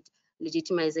government-wide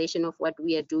legitimization of what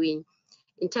we are doing.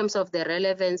 In terms of the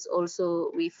relevance,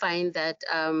 also we find that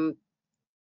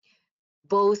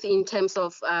both in terms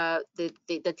of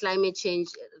the climate change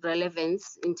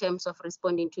relevance, in terms of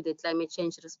responding to the climate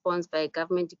change response by a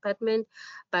government department,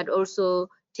 but also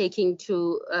taking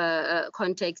to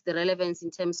context the relevance in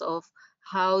terms of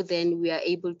how then we are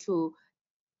able to,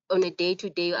 on a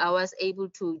day-to-day, I was able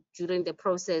to, during the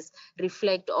process,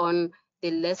 reflect on the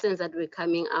lessons that were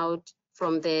coming out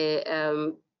from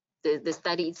the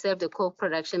study itself, the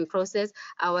co-production process.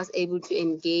 I was able to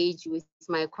engage with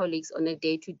my colleagues on a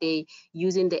day-to-day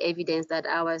using the evidence that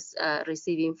I was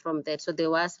receiving from that. So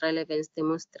there was relevance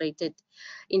demonstrated.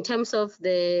 In terms of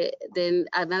then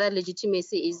another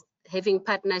legitimacy is having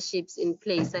partnerships in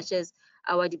place, such as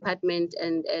our department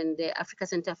and the Africa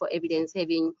Center for Evidence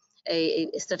having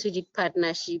a strategic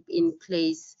partnership in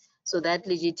place. So that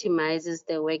legitimizes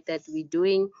the work that we're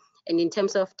doing. And in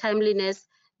terms of timeliness,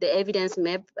 the evidence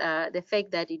map, the fact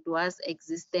that it was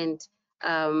existent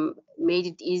made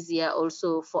it easier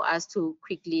also for us to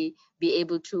quickly be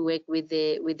able to work with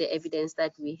the evidence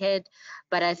that we had.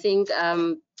 But I think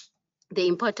the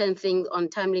important thing on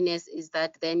timeliness is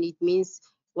that then it means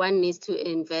one needs to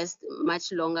invest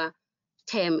much longer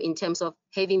term in terms of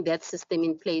having that system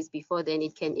in place before then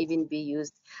it can even be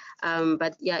used.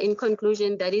 But yeah, in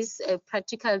conclusion, that is a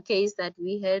practical case that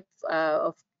we had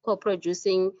of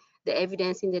co-producing the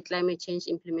evidence in the climate change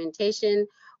implementation,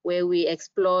 where we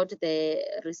explored the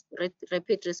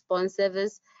rapid response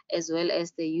service as well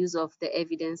as the use of the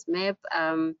evidence map.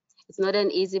 It's not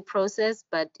an easy process,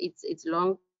 but it's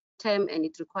long term and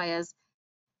it requires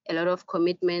a lot of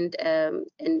commitment and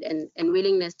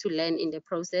willingness to learn in the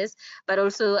process. But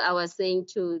also I was saying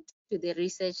to the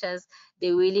researchers,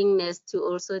 the willingness to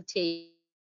also take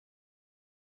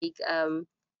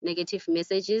negative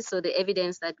messages. So the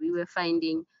evidence that we were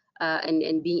finding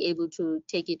and being able to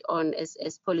take it on as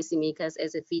policymakers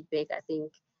as a feedback, I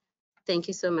think. Thank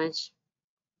you so much.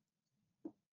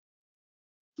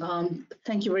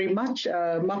 Thank you very much,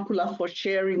 Mapula, for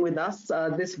sharing with us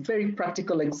this very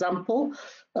practical example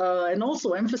and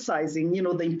also emphasizing,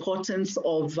 the importance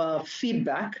of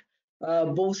feedback,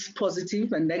 both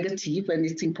positive and negative, and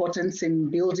its importance in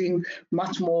building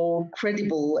much more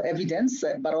credible evidence,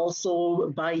 but also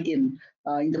buy-in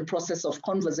in the process of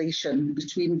conversation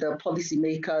between the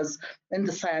policymakers and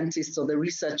the scientists or the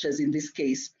researchers in this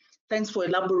case. Thanks for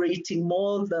elaborating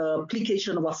more the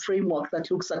application of a framework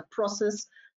that looks at process,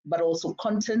 but also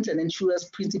content and ensures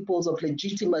principles of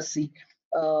legitimacy,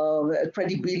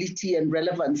 credibility, and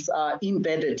relevance are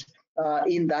embedded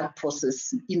in that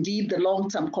process. Indeed, the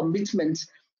long-term commitment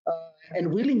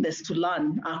and willingness to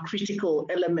learn are critical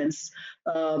elements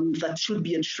that should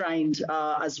be enshrined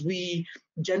as we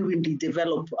genuinely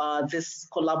develop this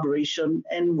collaboration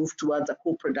and move towards a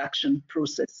co-production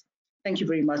process. Thank you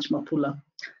very much, Mapula.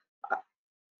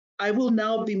 I will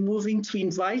now be moving to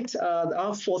invite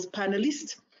our fourth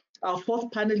panelist. Our fourth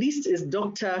panelist is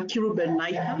Dr. Kiruben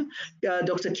Naika.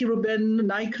 Dr. Kiruben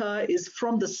Naika is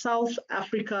from the South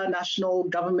Africa National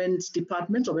Government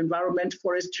Department of Environment,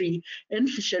 Forestry and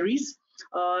Fisheries.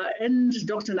 And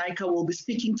Dr. Naika will be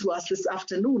speaking to us this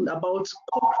afternoon about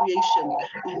co-creation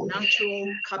in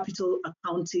natural capital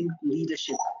accounting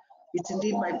leadership. It's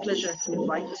indeed my pleasure to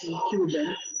invite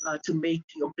Kiruben to make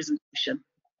your presentation.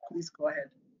 Please go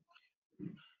ahead.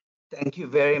 Thank you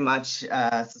very much,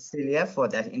 Cecilia, for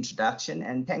that introduction.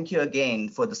 And thank you again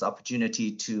for this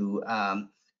opportunity to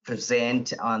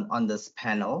present on this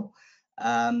panel.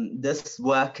 This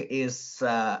work is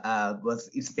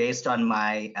based on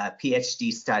my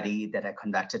PhD study that I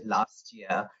conducted last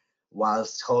year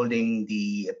whilst holding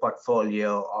the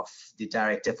portfolio of the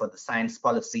Director for the Science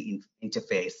Policy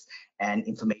Interface and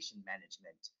Information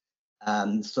Management.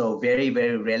 So very,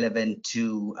 very relevant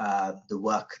to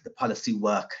the policy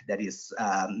work that is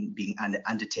being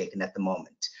undertaken at the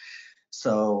moment.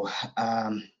 So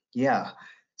yeah,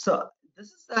 so this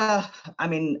is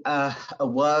a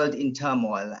world in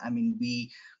turmoil. I mean, we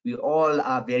all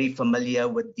are very familiar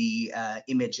with the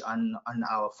image on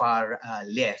our far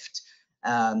left.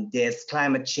 There's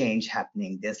climate change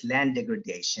happening. There's land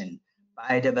degradation,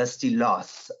 biodiversity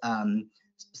loss.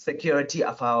 Security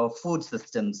of our food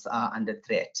systems are under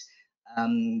threat.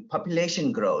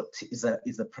 Population growth is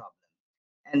a problem.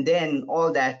 And then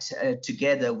all that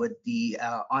together with the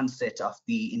onset of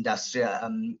the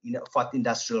fourth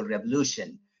industrial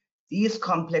revolution, these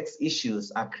complex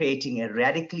issues are creating a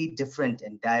radically different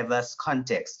and diverse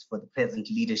context for the present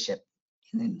leadership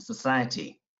in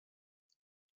society.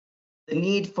 The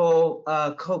need for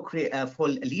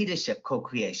leadership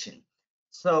co-creation.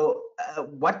 So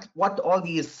what all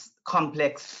these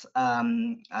complex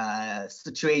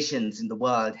situations in the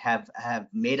world have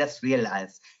made us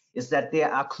realize is that there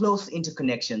are close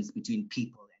interconnections between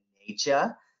people and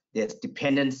nature. There's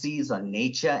dependencies on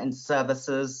nature and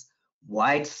services.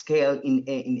 Wide-scale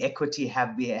inequity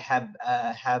have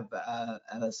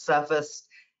surfaced,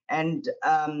 and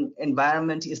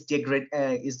environment is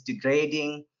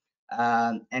degrading,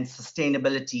 and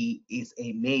sustainability is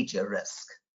a major risk.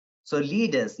 So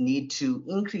leaders need to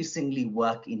increasingly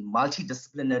work in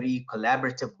multidisciplinary,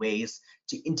 collaborative ways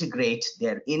to integrate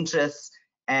their interests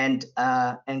and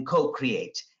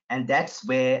co-create. And that's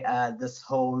where this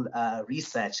whole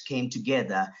research came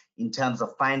together in terms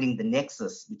of finding the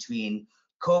nexus between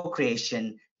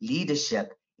co-creation,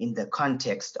 leadership in the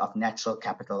context of natural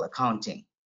capital accounting.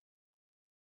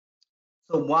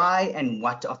 So why and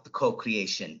what of the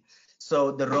co-creation?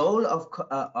 So the role of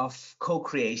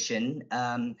co-creation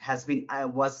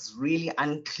was really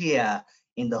unclear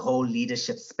in the whole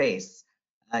leadership space.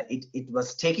 It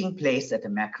was taking place at a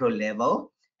macro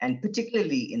level, and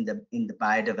particularly in the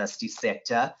biodiversity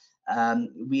sector.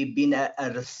 We've been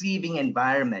a receiving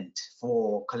environment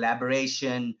for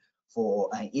collaboration,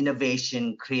 for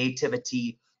innovation,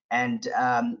 creativity, and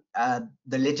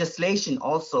the legislation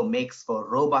also makes for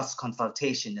robust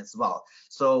consultation as well.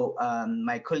 So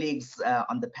my colleagues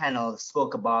on the panel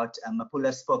spoke about,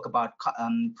 Mapula spoke about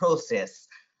process.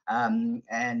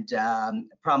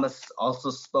 Promise also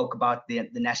spoke about the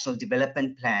National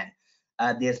Development Plan.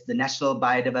 There's the National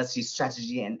Biodiversity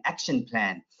Strategy and Action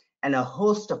Plan, and a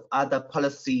host of other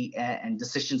policy and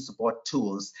decision support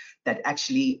tools that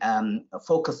actually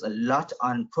focus a lot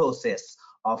on process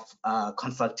of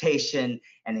consultation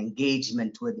and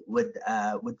engagement with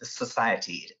the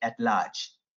society at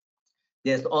large.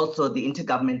 There's also the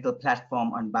Intergovernmental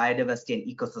Platform on Biodiversity and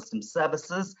Ecosystem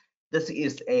Services. This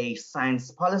is a science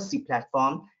policy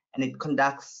platform, and it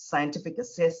conducts scientific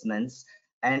assessments,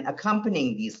 and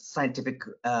accompanying these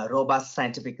robust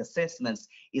scientific assessments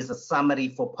is a summary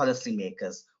for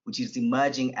policymakers, which is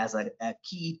emerging as a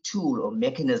key tool or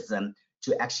mechanism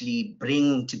to actually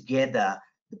bring together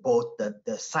both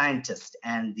the scientists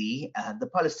and the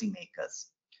policymakers.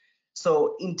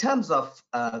 So in terms of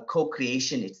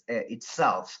co-creation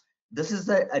itself, this is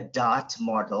a DART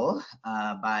model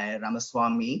by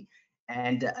Ramaswamy,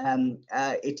 and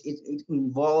it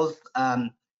involves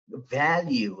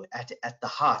value at the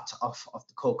heart of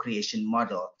the co-creation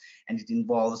model, and it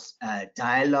involves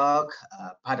dialogue,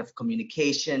 part of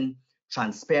communication,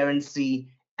 transparency,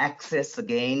 access,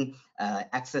 again,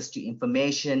 access to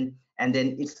information, and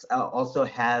then it also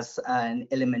has an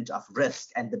element of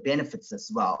risk and the benefits as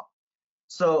well.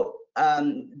 So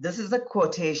this is a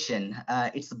quotation.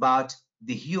 It's about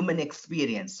the human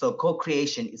experience. So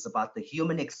co-creation is about the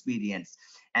human experience,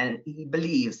 and he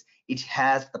believes it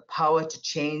has the power to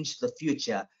change the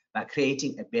future by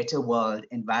creating a better world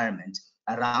environment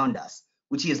around us,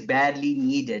 which is badly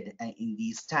needed in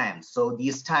these times. So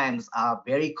these times are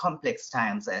very complex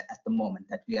times at the moment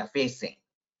that we are facing.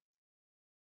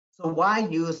 So why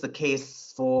use the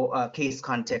case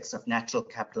context of natural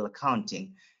capital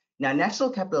accounting? Now, natural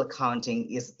capital accounting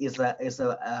is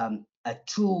a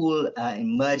tool,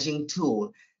 emerging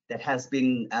tool that has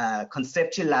been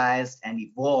conceptualized and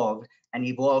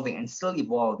evolving and still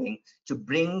evolving to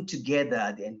bring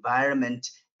together the environment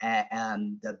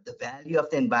and the value of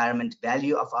the environment,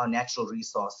 value of our natural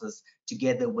resources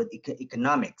together with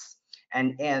economics.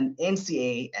 And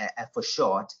NCA for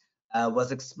short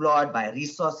was explored by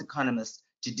resource economists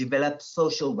to develop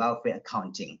social welfare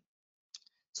accounting.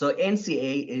 So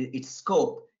NCA, its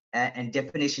scope and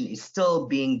definition is still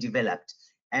being developed.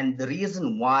 And the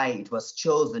reason why it was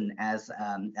chosen as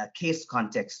a case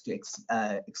context to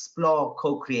explore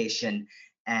co-creation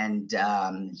and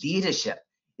leadership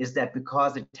is that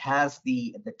because it has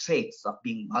the traits of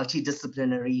being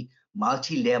multidisciplinary,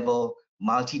 multi-level,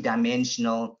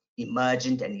 multi-dimensional,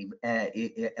 emergent, and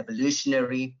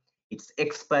evolutionary. It's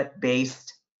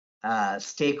expert-based,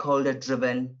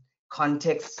 stakeholder-driven,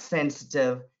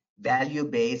 context-sensitive,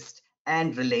 value-based,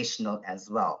 and relational as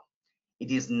well.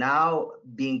 It is now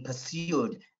being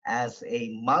pursued as a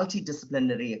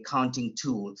multidisciplinary accounting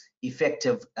tool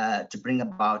effective to bring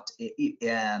about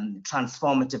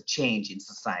transformative change in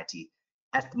society.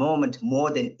 At the moment,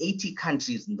 more than 80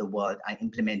 countries in the world are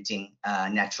implementing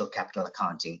natural capital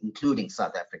accounting, including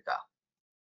South Africa.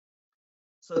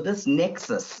 So this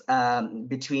nexus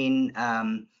between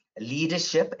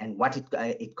leadership and what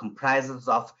it comprises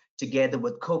of, together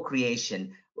with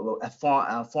co-creation,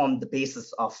 form the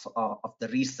basis of the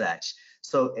research.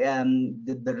 So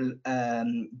the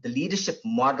leadership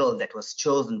model that was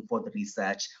chosen for the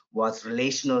research was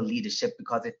relational leadership,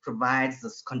 because it provides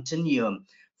this continuum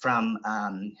from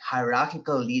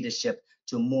hierarchical leadership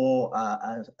to more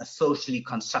a socially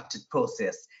constructed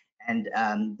process. And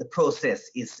the process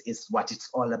is what it's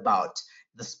all about,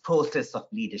 this process of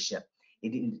leadership.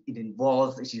 It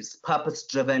involves, it is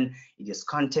purpose-driven, it is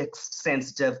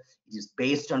context-sensitive, it is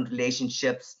based on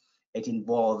relationships, it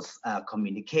involves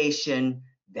communication,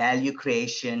 value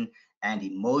creation, and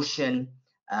emotion.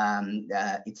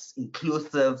 It's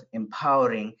inclusive,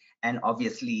 empowering, and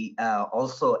obviously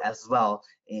also as well,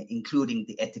 including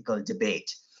the ethical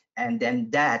debate. And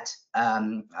then that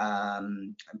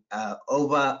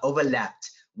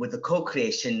overlapped with the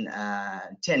co-creation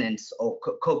tenets or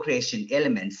co-creation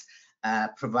elements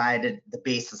provided the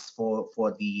basis for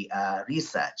the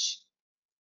research.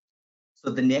 So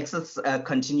the nexus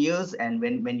continues, and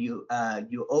when you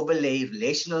overlay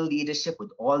relational leadership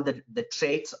with all the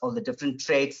traits, all the different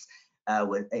traits,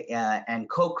 and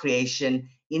co-creation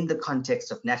in the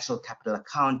context of natural capital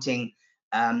accounting,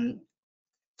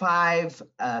 5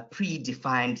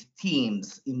 predefined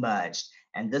themes emerged,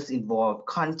 and this involved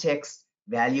context,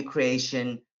 value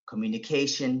creation,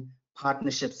 communication,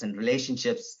 partnerships and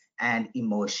relationships, and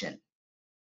emotion.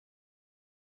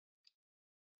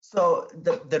 So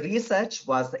the research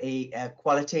was a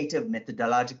qualitative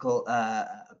methodological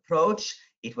approach.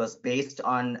 It was based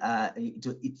on,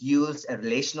 it used a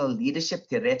relational leadership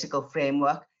theoretical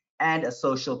framework and a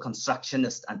social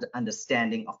constructionist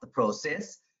understanding of the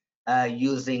process,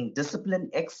 using disciplined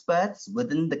experts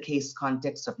within the case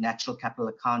context of natural capital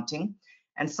accounting.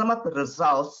 And some of the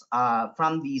results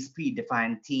from these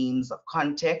predefined themes of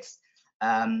context,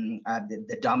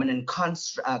 the dominant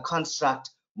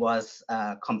construct was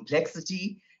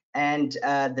complexity, and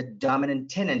the dominant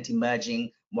tenant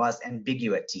emerging was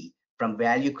ambiguity. From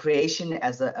value creation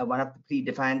as one of the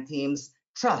predefined themes,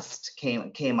 trust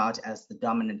came out as the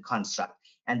dominant construct.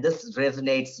 And this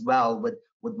resonates well with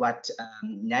what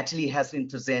Natalie has been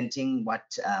presenting, what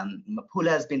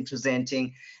Mapula has been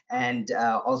presenting, and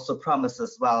also Promise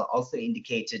as well also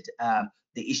indicated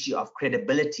the issue of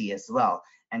credibility as well.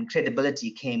 And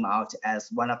credibility came out as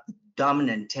one of the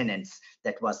dominant tenets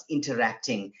that was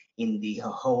interacting in the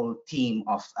whole theme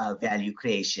of value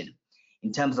creation.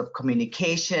 In terms of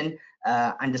communication,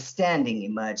 understanding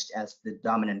emerged as the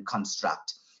dominant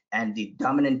construct. And the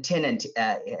dominant tenet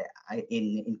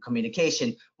in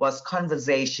communication was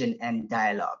conversation and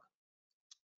dialogue.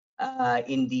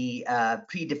 In the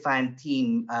predefined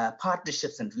theme,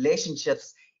 partnerships and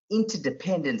relationships,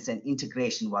 interdependence and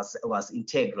integration was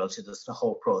integral to this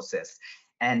whole process.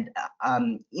 And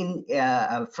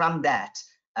from that,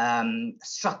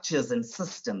 structures and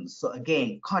systems. So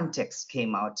again, context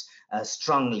came out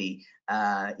strongly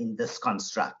in this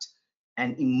construct.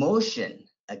 And emotion,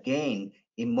 again,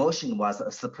 emotion was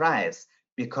a surprise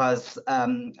because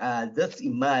this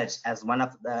emerged as one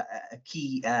of the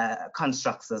key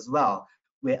constructs as well,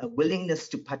 where a willingness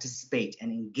to participate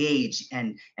and engage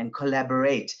and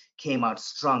collaborate came out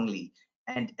strongly.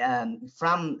 And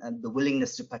from the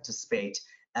willingness to participate,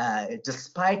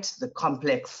 despite the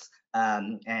complex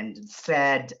and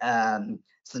sad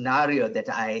scenario that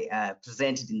I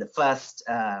presented in the first,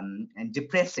 and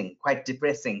quite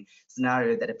depressing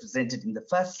scenario that I presented in the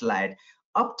first slide,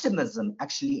 optimism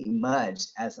actually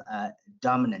emerged as a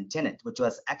dominant tenet, which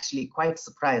was actually quite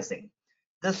surprising.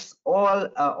 This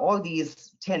all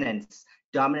these tenets,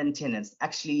 dominant tenets,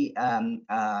 actually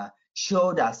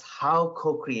showed us how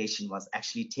co-creation was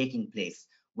actually taking place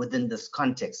within this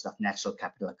context of natural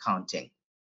capital accounting.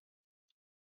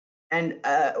 And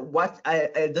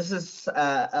this is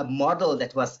a model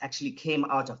that was actually came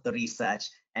out of the research,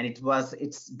 and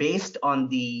it's based on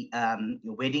the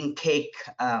wedding cake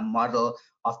model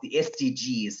of the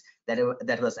SDGs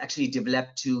that was actually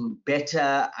developed to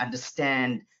better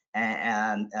understand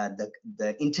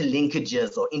the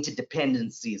interlinkages or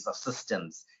interdependencies of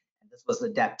systems. And this was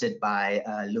adapted by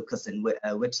Lucas and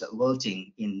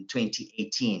Wilting in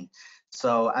 2018.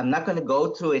 So I'm not going to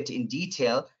go through it in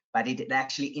detail, but it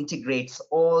actually integrates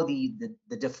all the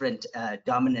different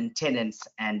dominant tenets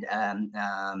and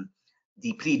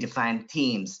the predefined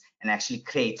themes, and actually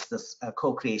creates this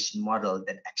co-creation model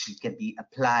that actually can be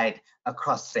applied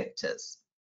across sectors.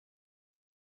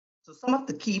 So some of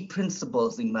the key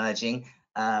principles emerging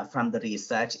from the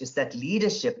research is that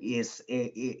leadership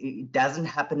it doesn't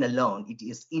happen alone. It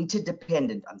is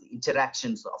interdependent on the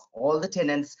interactions of all the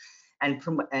tenants, and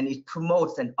it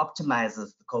promotes and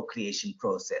optimizes the co-creation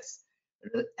process.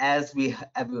 As we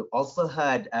have also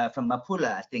heard from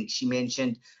Mapula, I think she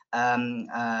mentioned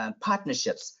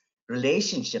partnerships.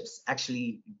 Relationships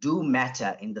actually do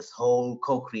matter in this whole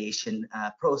co-creation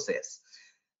process.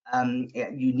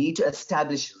 You need to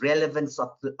establish relevance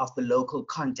of the local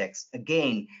context.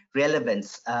 Again,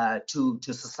 relevance to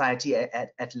society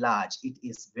at large. It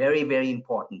is very, very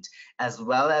important, as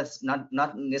well as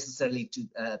not necessarily to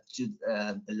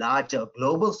the larger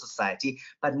global society,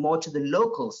 but more to the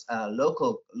locals.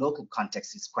 Local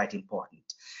context is quite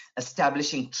important.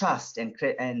 Establishing trust and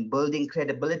building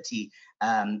credibility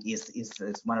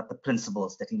is one of the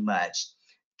principles that emerge.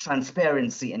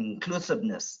 Transparency and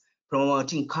inclusiveness.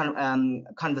 Promoting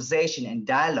conversation and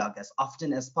dialogue as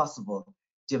often as possible,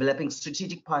 developing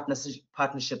strategic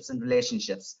partnerships and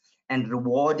relationships, and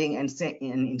rewarding and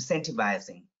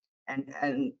incentivizing,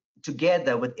 and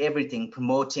together with everything,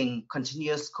 promoting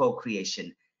continuous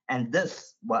co-creation. And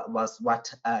this was what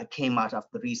came out of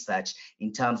the research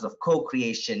in terms of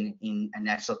co-creation in a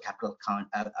natural capital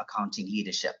accounting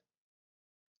leadership.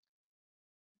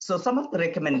 So some of the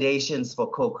recommendations for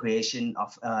co-creation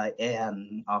of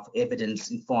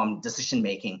evidence-informed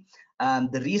decision-making.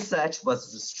 The research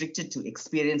was restricted to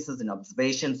experiences and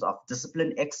observations of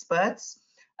disciplined experts.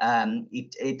 Natural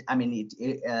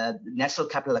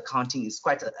capital accounting is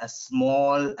quite a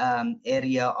small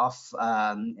area of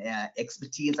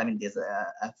expertise. I mean, there's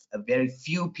a very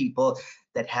few people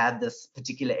that have this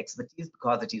particular expertise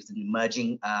because it is an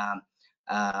emerging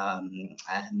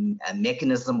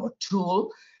mechanism or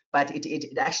tool. but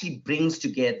it actually brings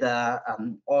together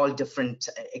all different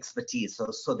expertise.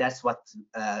 So that's what's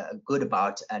good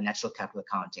about natural capital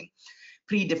accounting.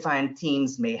 Predefined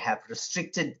themes may have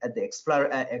restricted the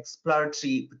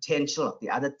exploratory potential of the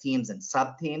other themes and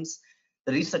sub-themes.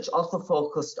 The research also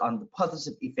focused on the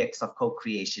positive effects of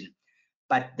co-creation,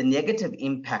 but the negative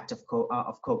impact of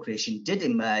co-creation did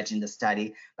emerge in the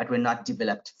study, but were not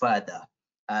developed further.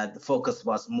 The focus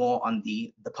was more on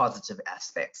the positive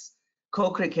aspects.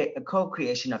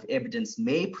 Co-creation of evidence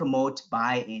may promote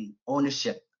buy-in,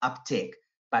 ownership, uptake,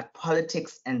 but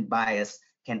politics and bias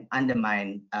can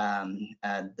undermine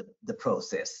the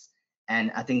process.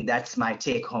 And I think that's my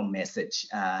take-home message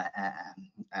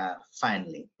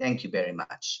finally. Thank you very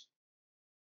much.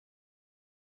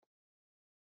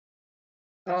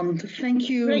 Thank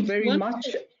you very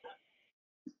much.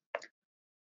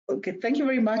 Okay, thank you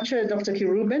very much, Dr.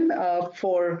 Kiruben,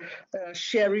 for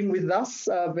sharing with us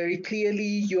very clearly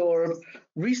your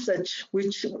research,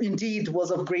 which indeed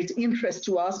was of great interest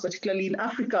to us, particularly in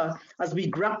Africa, as we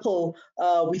grapple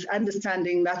with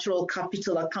understanding natural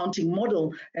capital accounting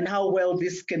model and how well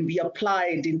this can be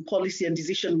applied in policy and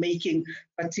decision making,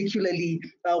 particularly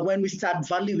when we start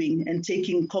valuing and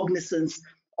taking cognizance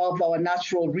of our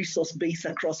natural resource base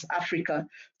across Africa.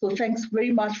 So thanks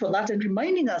very much for that, and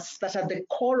reminding us that at the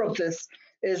core of this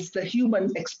is the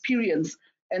human experience,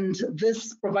 and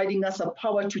this providing us a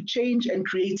power to change and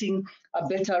creating a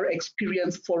better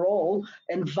experience for all,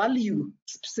 and value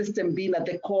system being at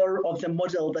the core of the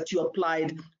model that you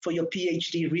applied for your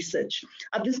PhD research.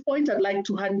 At this point, I'd like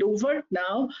to hand over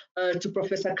now to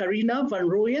Professor Karina van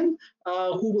Rooyen,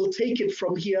 who will take it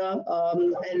from here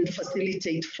and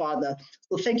facilitate further.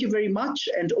 So thank you very much,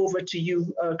 and over to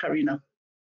you, Karina.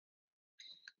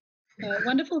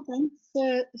 Wonderful, thanks,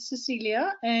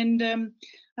 Cecilia. And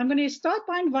I'm going to start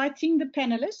by inviting the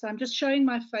panelists. I'm just showing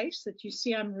my face that you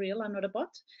see I'm real, I'm not a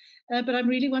bot. But I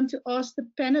really want to ask the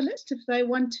panelists if they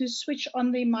want to switch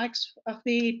on the mics of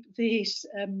the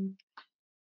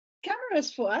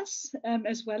cameras for us,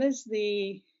 as well as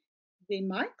the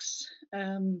mics.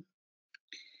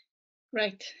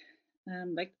 Great.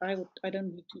 Like I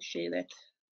don't need to share that.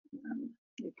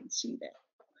 You can see that.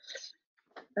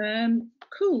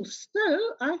 Cool.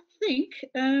 So I think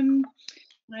I'm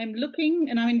looking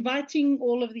and I'm inviting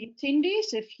all of the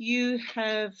attendees. If you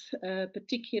have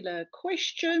particular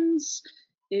questions,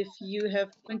 if you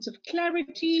have points of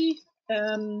clarity,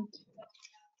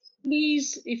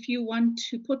 please, if you want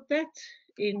to put that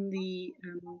in the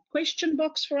question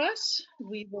box for us,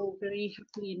 we will very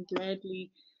happily and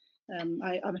gladly,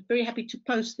 I'm very happy to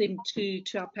post them to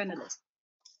our panelists.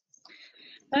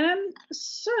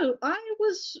 So I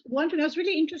was wondering, I was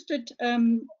really interested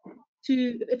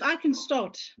if I can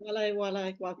start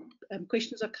while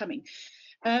questions are coming.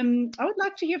 I would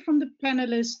like to hear from the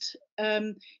panelists.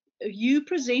 You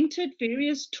presented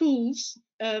various tools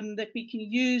that we can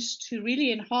use to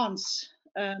really enhance,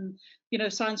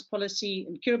 science policy,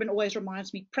 and Kiruben always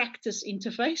reminds me, practice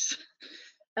interface.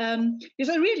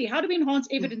 So really, how do we enhance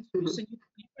evidence use? And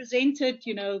you presented,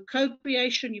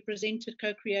 co-creation. You presented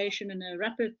co-creation in a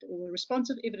rapid or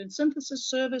responsive evidence synthesis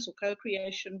service, or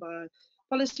co-creation by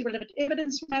policy-relevant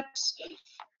evidence maps,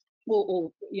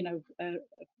 or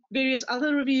various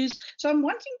other reviews. So I'm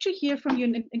wanting to hear from you,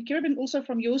 and Kiruben, also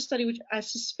from your study, which I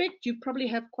suspect you probably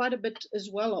have quite a bit as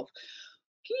well of.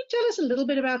 Can you tell us a little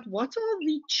bit about what are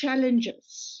the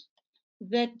challenges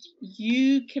that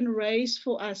you can raise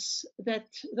for us, that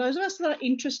those of us that are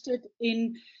interested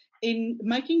in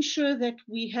making sure that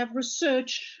we have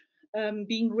research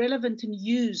being relevant and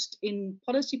used in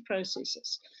policy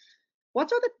processes?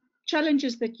 What are the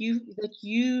challenges that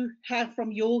you have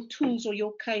from your tools or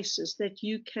your cases that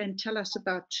you can tell us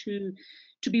about to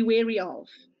be wary of,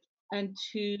 and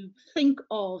to think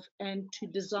of, and to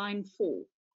design for?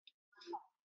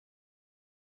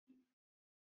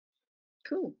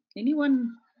 Cool.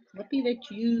 Anyone happy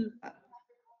that you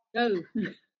go?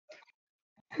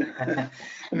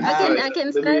 I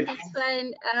can start. It's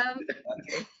fine.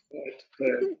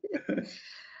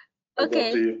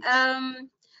 Okay.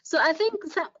 So I think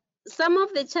some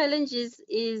of the challenges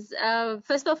is,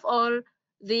 first of all,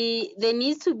 there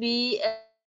needs to be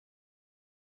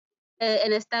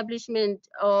an establishment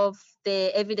of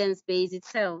the evidence base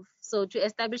itself. So to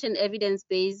establish an evidence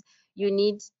base, you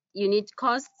need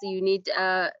costs, you need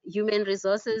human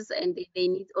resources, and they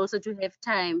need also to have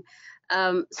time.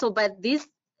 But this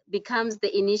becomes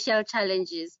the initial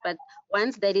challenges. But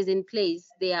once that is in place,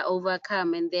 they are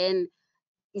overcome, and then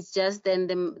it's just then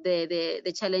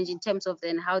the challenge in terms of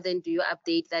then how then do you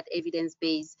update that evidence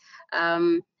base,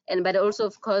 but also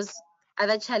of course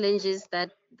other challenges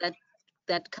that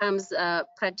that comes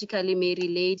practically may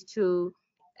relate to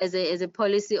as a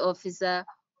policy officer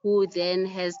who then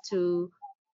has to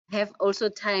have also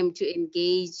time to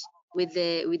engage with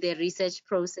the research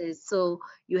process. So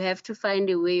you have to find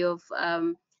a way of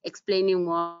explaining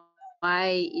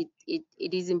why it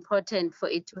is important for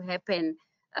it to happen,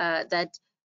 that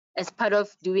as part of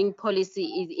doing policy,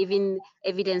 even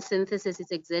evidence synthesis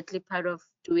is exactly part of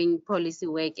doing policy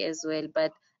work as well.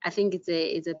 But I think it's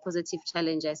a positive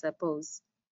challenge, I suppose.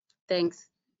 Thanks.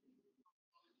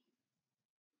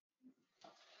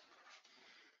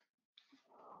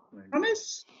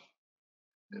 Promise?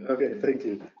 Okay, thank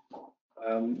you.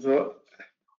 So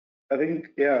I think,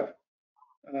 yeah,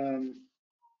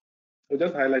 I'll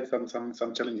just highlight some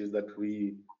challenges that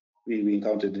we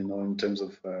encountered, in terms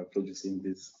of producing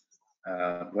this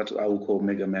what I would call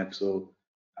mega map. So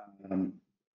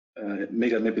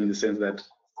mega map in the sense that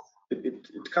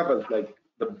it covers like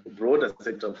the broader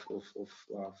sector of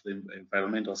the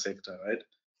environmental sector, right?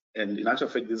 And in actual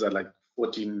fact, these are like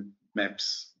 14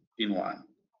 maps in one,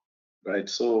 right?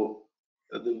 So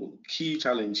the key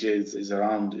challenge here is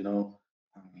around,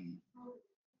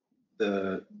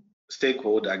 the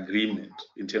stakeholder agreement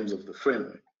in terms of the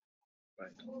framework,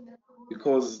 right?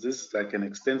 Because this is like an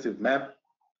extensive map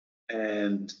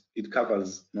and it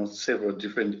covers several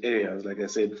different areas. Like I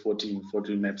said, 14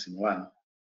 maps in one.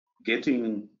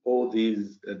 Getting all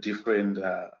these different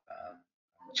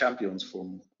champions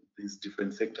from these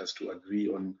different sectors to agree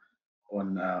on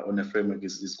a framework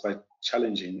is quite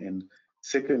challenging. And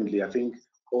secondly, I think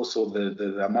also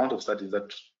the amount of studies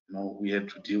that we had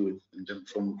to deal with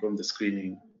from the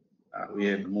screening. We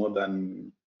had more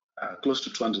than close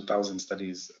to 200,000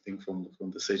 studies, I think, from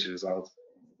the search results.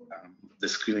 The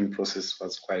screening process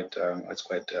was quite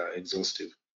exhaustive.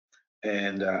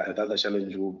 And another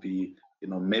challenge will be,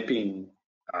 mapping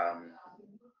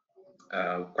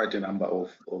quite a number of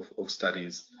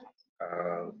studies.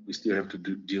 We still have to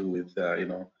deal with,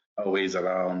 our ways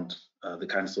around the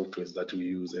kind of softwares that we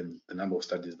use and the number of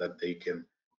studies that they can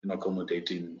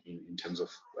accommodate in terms of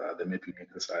the mapping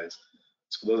exercise.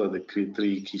 So those are the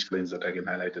three key challenges that I can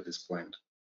highlight at this point.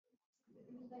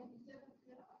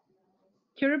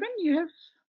 Kiriben, you have?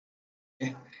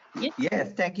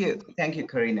 Yes, thank you,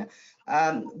 Karina.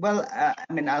 Well, I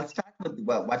mean, I'll start with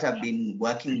what I've been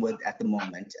working with at the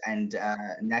moment, and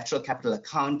natural capital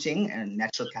accounting and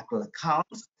natural capital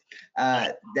accounts.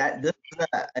 That this is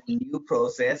a new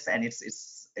process, and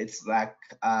it's like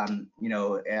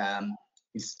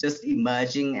it's just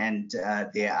emerging, and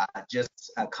there are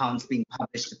just accounts being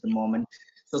published at the moment.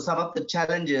 So some of the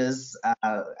challenges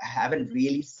haven't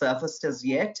really surfaced as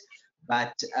yet.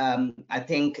 But I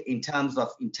think in terms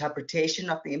of interpretation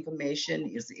of the information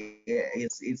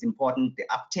is important. The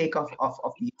uptake of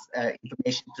these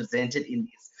information presented in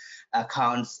these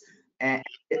accounts and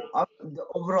the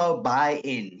overall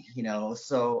buy-in,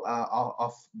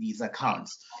 of these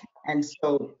accounts. And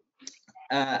so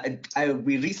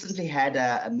we recently had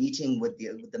a meeting with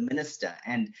the minister,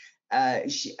 and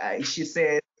she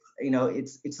said,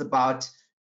 it's about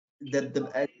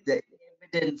the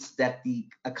evidence that the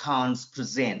accounts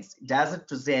presents. Does it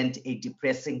present a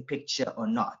depressing picture or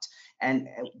not? And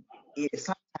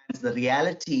sometimes the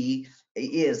reality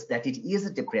is that it is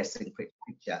a depressing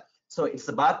picture. So it's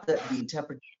about the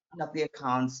interpretation of the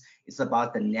accounts. It's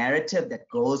about the narrative that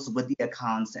goes with the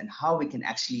accounts and how we can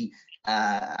actually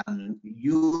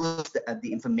use the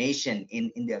information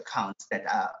in the accounts that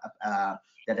are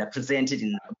presented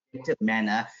in an objective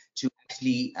manner to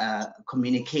actually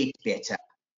communicate better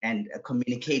and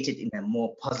communicate it in a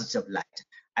more positive light.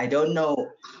 I don't know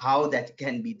how that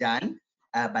can be done,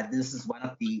 but this is one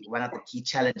of the key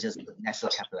challenges with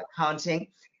natural capital accounting.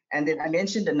 And then I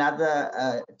mentioned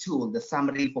another tool, the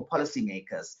summary for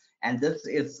policymakers. And this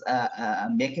is a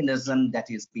mechanism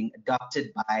that is being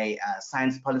adopted by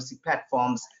science policy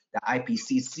platforms, the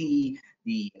IPCC,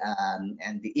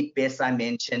 and the IPBES I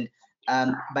mentioned.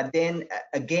 But then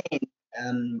again,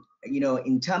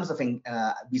 in terms of,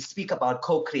 we speak about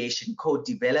co-creation,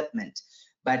 co-development,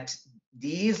 but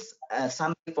these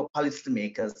summary for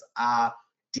policymakers are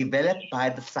developed by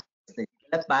the science, they're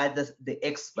developed by the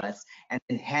experts, and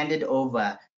then handed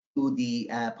over to the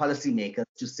policymakers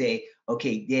to say,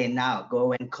 okay, there now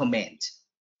go and comment.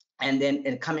 And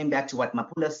then coming back to what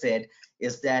Mapula said,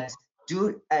 is that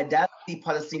does the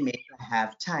policymaker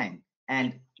have time?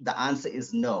 And the answer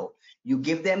is no. You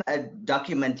give them a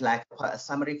document like a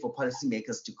summary for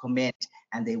policymakers to comment,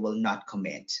 and they will not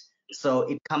comment. So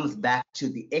it comes back to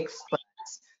the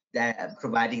experts that are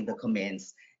providing the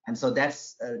comments. And so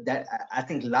that's I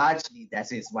think largely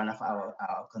that is one of our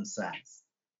concerns.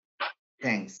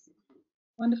 Thanks.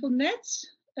 Wonderful. Nets,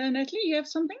 Natalie, you have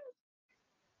something?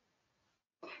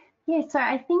 Yes, so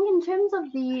I think in terms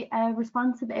of the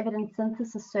responsive evidence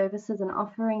synthesis services and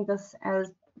offering this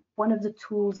as one of the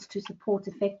tools to support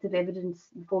effective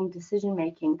evidence-informed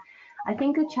decision-making, I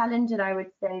think a challenge that I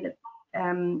would say that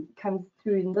comes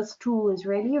through in this tool is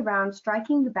really around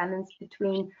striking the balance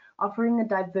between offering a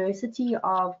diversity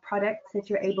of products that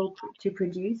you're able to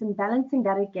produce and balancing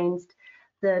that against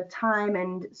the time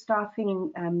and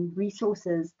staffing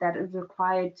resources that is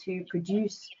required to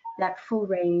produce that full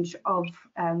range of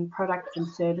products and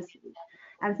services.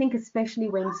 And I think especially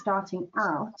when starting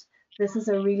out, this is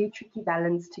a really tricky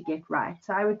balance to get right.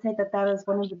 So I would say that that is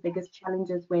one of the biggest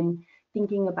challenges when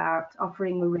thinking about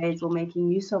offering a RES or making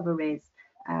use of a RES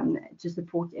to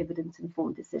support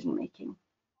evidence-informed decision-making.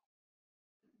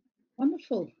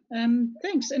 Wonderful,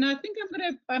 thanks. And I think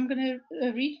I'm gonna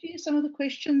read you some of the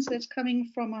questions that's coming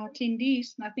from our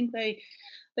attendees, and I think they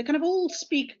kind of all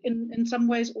speak in some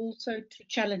ways also to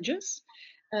challenges.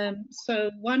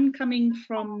 So one coming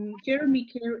from Jeremy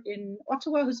here in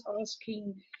Ottawa, who's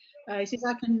asking, he says,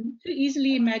 I can too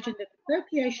easily imagine that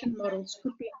appropriation models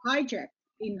could be hijacked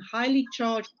in highly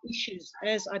charged issues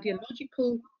as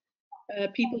ideological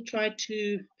people try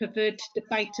to pervert,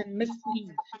 debate, and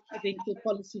mislead eventual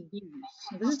policy views.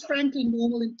 So this is frankly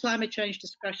normal in climate change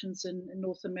discussions in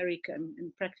North America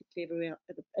and practically everywhere,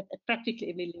 at practically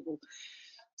every level.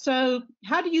 So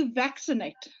how do you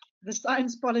vaccinate the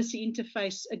science policy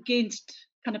interface against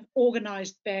kind of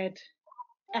organized bad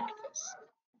actors?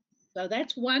 So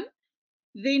that's one.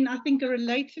 Then I think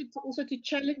related also to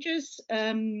challenges,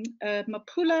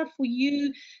 Mapula, for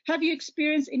you, have you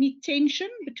experienced any tension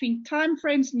between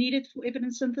timeframes needed for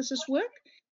evidence synthesis work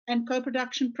and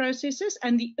co-production processes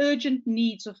and the urgent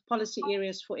needs of policy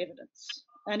areas for evidence?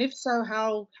 And if so,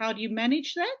 how do you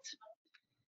manage that?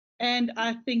 And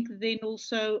I think then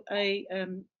also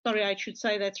sorry, I should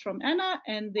say that's from Anna,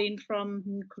 and then from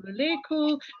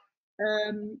Nkululeko,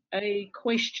 a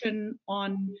question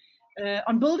on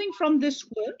building from this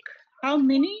work, how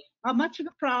much of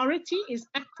a priority is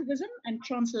activism and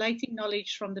translating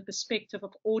knowledge from the perspective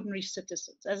of ordinary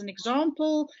citizens? As an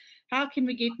example, how can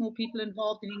we get more people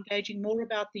involved in engaging more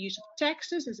about the use of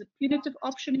taxes as a punitive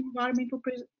option in environmental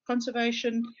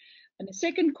conservation? And the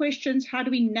second question is, how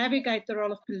do we navigate the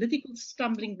role of political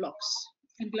stumbling blocks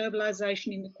and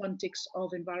globalization in the context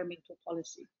of environmental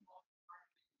policy?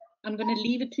 I'm going to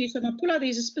leave it to you. So Mapula,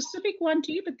 there's a specific one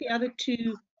to you, but the other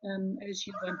two, as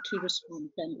you want to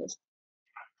respond, panelists.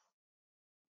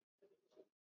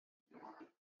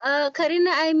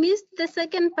 Karina, I missed the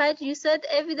second part. You said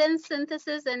evidence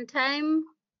synthesis and time.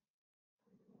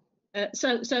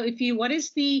 So if you, what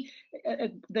is the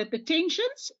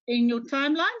tensions in your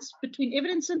timelines between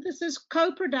evidence synthesis,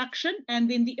 co-production, and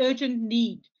then the urgent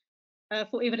need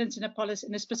for evidence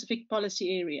in a specific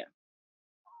policy area?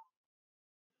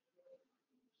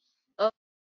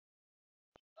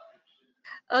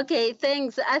 Okay,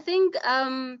 thanks. I think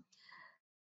I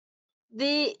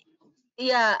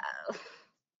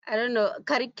don't know,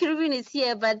 Kirvin is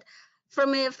here, but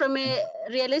from a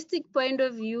realistic point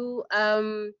of view,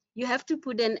 you have to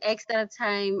put an extra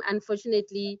time,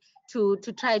 unfortunately, to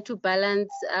try to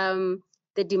balance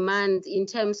the demand in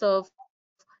terms of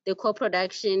the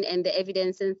co-production and the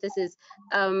evidence synthesis.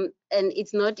 And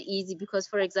it's not easy because,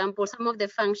 for example, some of the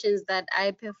functions that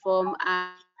I perform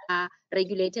are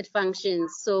regulated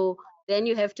functions. So then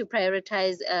you have to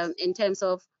prioritize in terms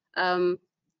of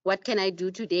what can I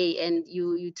do today? And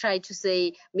you try to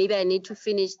say, maybe I need to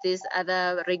finish this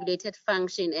other regulated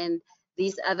function and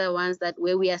these other ones that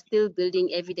where we are still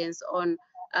building evidence on.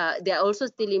 They are also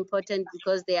still important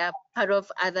because they are part of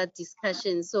other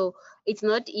discussions. So it's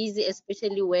not easy,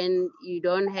 especially when you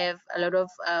don't have a lot of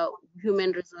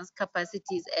human resource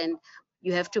capacities and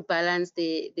you have to balance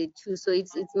the two. So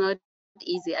it's not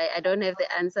easy. I don't have the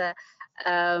answer,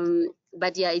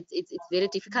 but yeah, it's very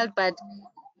difficult. But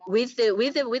with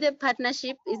the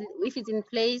partnership, if it's in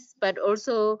place, but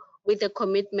also with the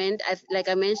commitment, like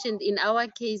I mentioned, in our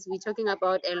case, we're talking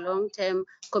about a long-term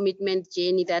commitment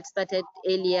journey that started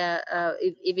earlier,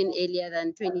 even earlier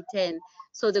than 2010.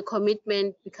 So the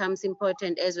commitment becomes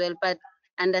important as well, but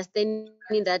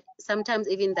understanding that sometimes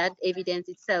even that evidence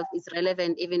itself is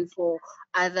relevant even for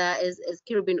other, as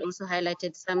Kirubin also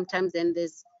highlighted, sometimes then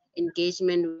there's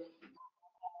engagement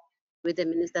with the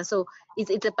minister. So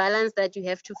it's a balance that you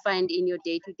have to find in your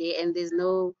day-to-day, and there's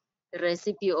no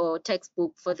recipe or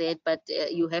textbook for that, but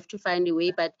you have to find a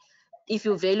way. But if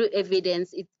you value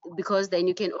evidence, because then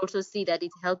you can also see that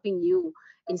it's helping you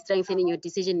in strengthening your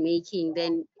decision making,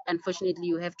 then unfortunately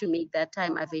you have to make that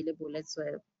time available as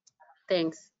well.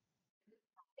 Thanks.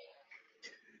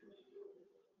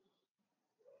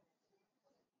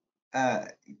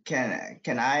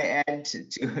 can I add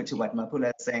to what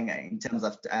Mapula is saying in terms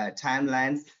of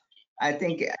timelines? I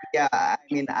think, yeah, I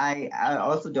mean, I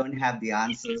also don't have the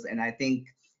answers, and I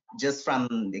think just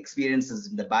from the experiences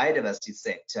in the biodiversity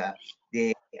sector,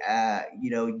 they,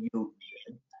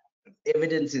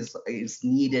 evidence is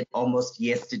needed almost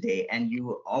yesterday, and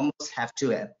you almost have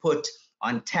to put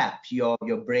on tap your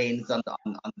brains on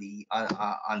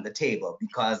the table,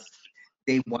 because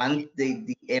they want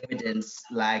the evidence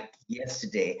like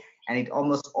yesterday, and it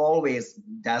almost always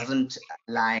doesn't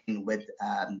align with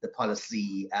the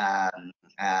policy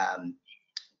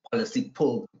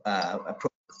pull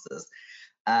processes.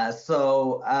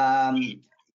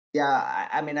 Yeah,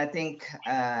 I mean, I think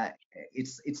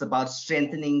it's about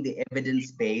strengthening the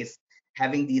evidence base,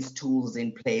 having these tools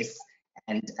in place,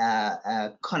 and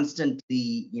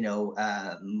constantly,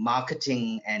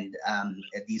 marketing and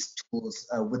these tools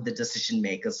with the decision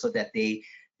makers, so that they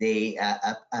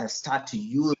start to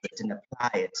use it and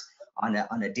apply it on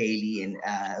a daily and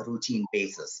routine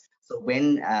basis. So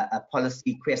when a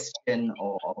policy question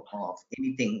or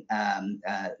anything,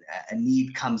 a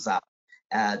need comes up,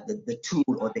 the tool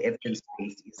or the evidence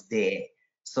base is there.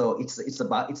 So it's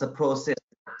a process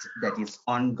that is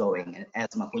ongoing, and as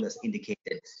Mapula has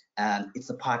indicated, it's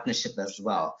a partnership as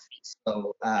well.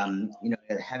 So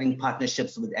having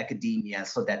partnerships with academia,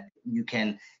 so that you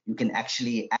can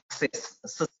actually access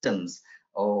systems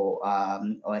or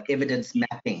evidence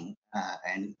mapping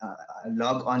and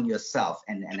log on yourself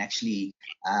and actually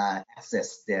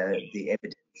access the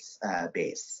evidence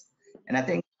base. And I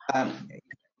think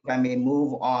if I may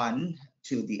move on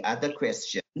to the other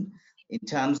question, in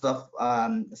terms of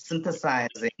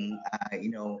synthesizing,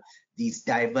 these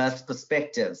diverse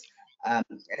perspectives,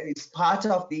 it's part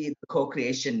of the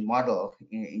co-creation model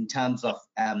in terms of,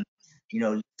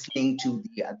 listening to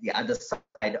the other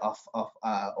side of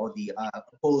or the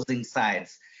opposing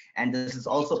sides, and this is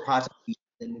also part of the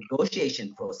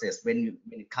negotiation process when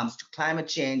it comes to climate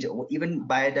change or even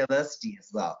biodiversity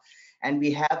as well. And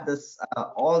we have this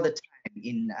all the time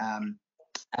in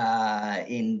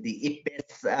the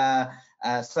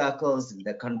IPBES circles,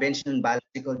 the Convention on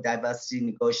Biological Diversity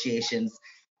negotiations,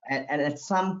 and at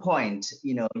some point,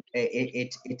 you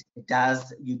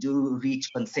do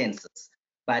reach consensus,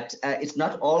 but it's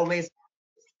not always.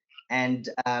 And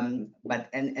then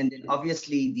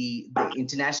obviously the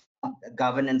international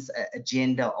governance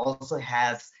agenda also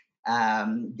has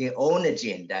their own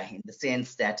agenda, in the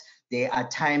sense that they are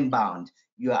time bound.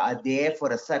 You are there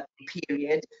for a certain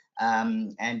period,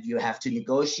 and you have to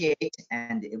negotiate,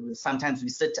 and sometimes we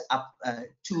sit up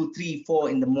 2, 3, 4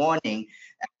 in the morning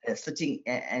sitting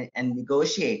and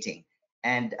negotiating,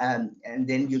 and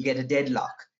then you get a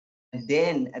deadlock, and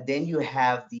then you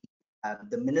have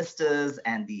the ministers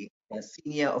and the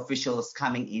senior officials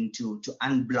coming in to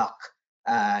unblock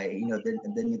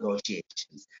the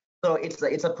negotiations. So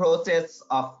it's a process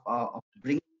of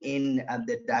bringing in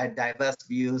the diverse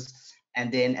views,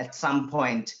 and then at some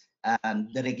point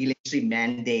the regulatory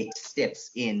mandate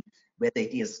steps in, whether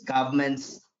it is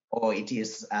governments or it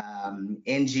is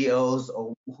NGOs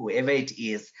or whoever it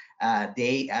is.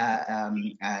 They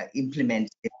implement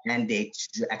the mandate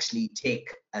to actually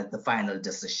take the final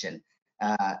decision.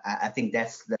 I think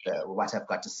that's what I've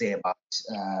got to say about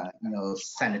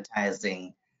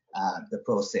sanitizing the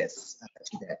process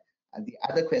to that. The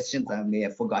other questions I may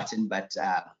have forgotten, but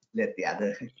let the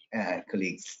other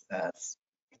colleagues.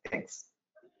 Thanks.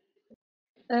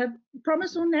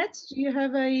 Promise on that, do you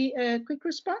have a quick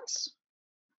response?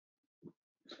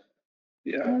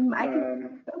 Yeah. I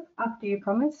can go after you,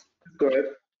 Promise. Go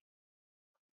ahead.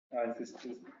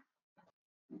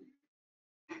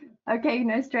 Okay,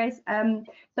 no stress. So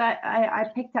I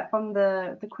picked up on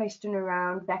the question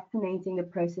around vaccinating the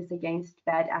process against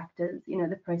bad actors,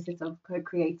 the process of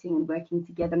co-creating and working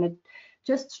together. And it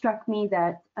just struck me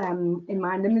that in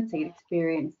my limited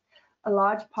experience, a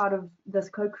large part of this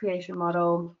co-creation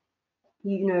model,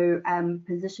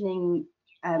 positioning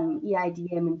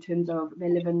EIDM in terms of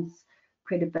relevance,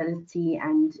 credibility,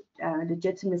 and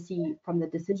legitimacy from the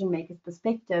decision maker's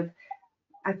perspective,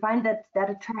 I find that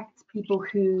attracts people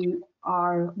who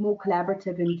are more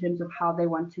collaborative in terms of how they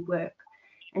want to work.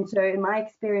 And so in my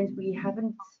experience, we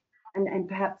haven't, and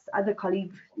perhaps other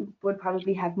colleagues would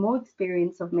probably have more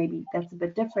experience of maybe that's a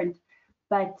bit different,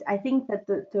 but I think that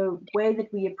the way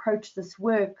that we approach this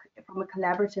work from a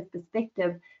collaborative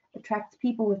perspective attracts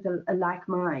people with a like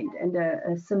mind and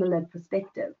a similar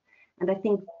perspective. And I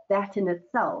think that in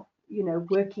itself,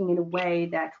 working in a way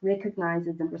that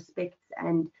recognizes and respects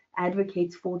and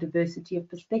advocates for diversity of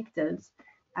perspectives,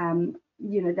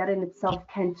 that in itself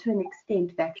can, to an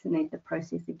extent, vaccinate the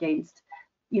process against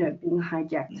being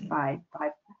hijacked by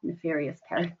nefarious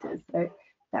characters. So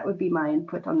that would be my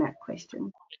input on that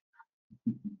question.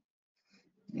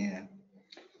 Yeah,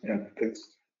 thanks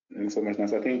so much,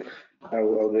 Nas. I think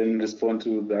I'll then respond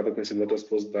to the other question that was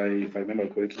posed by, if I remember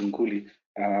correctly, Nkuli,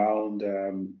 around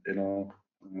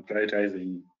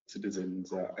prioritizing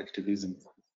citizens' activism.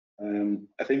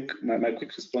 I think my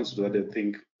quick response to that, I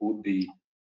think, would be,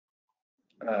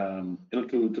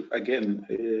 again,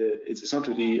 it's not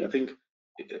really, I think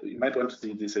you might want to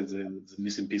see this as the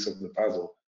missing piece of the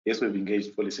puzzle. Yes, we've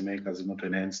engaged policymakers to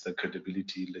enhance the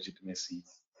credibility, legitimacy,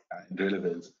 and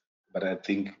relevance. But I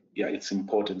think, yeah, it's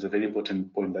important. It's a very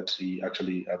important point that he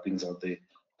actually brings out there,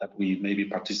 that we maybe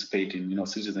participate in,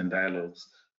 citizen dialogues,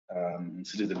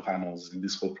 citizen panels in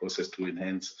this whole process to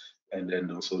enhance, and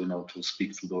then also, to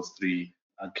speak to those three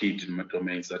key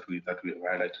domains that we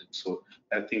highlighted. So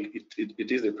I think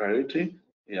it is a priority.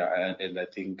 Yeah, and I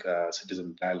think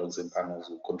citizen dialogues and panels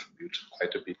will contribute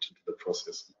quite a bit to the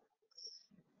process.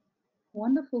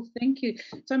 Wonderful, thank you.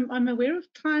 So I'm aware of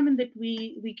time and that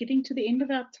we're getting to the end of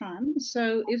our time.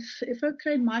 So if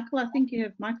okay, Michael,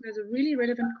 Michael has a really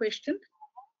relevant question.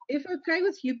 If okay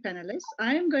with you, panelists,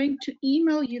 I am going to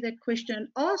email you that question and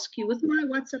ask you with my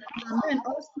WhatsApp number and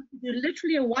ask you to do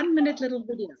literally a 1-minute little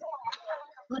video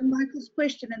on Michael's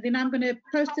question, and then I'm going to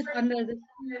post it under the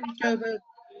Joburg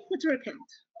Twitter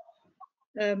account.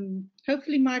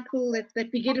 Hopefully, Michael, that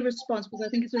we get a response, because I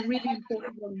think it's a really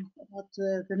important one about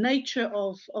the nature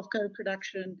of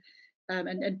co-production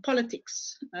and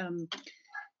politics. Can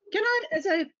I, as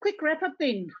a quick wrap up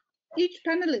then, each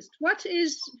panelist, what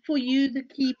is for you the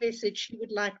key message you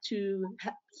would like to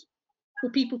have for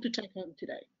people to take home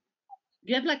today?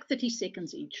 You have like 30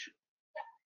 seconds each.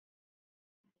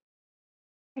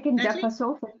 I can jump us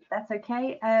off, if that's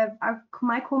okay.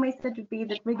 My core message would be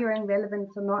that rigor and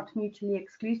relevance are not mutually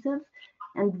exclusive,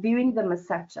 and viewing them as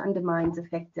such undermines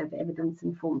effective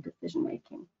evidence-informed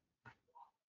decision-making.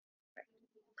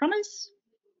 Promise?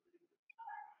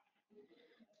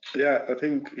 Yeah, I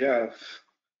think,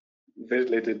 very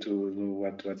related to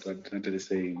what Natalie is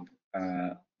saying.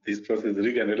 This process,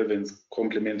 rigor and relevance,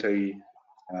 complementary,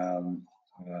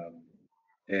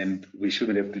 and we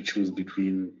shouldn't have to choose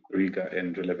between rigor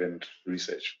and relevant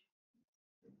research.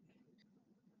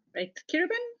 Right,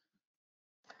 Kiriban?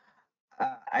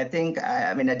 I think,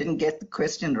 I didn't get the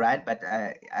question right, but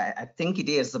I think it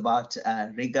is about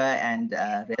rigor and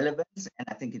relevance, and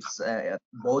I think it's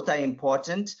both are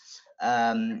important.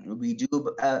 We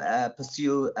do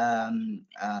pursue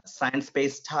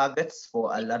science-based targets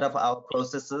for a lot of our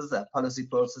processes, policy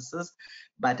processes,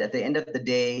 but at the end of the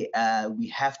day,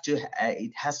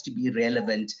 it has to be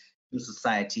relevant to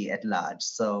society at large.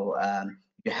 So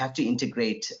you have to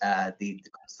integrate the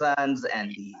concerns,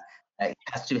 and it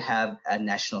has to have a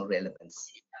national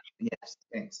relevance. Yes,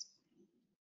 thanks.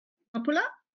 Mapula?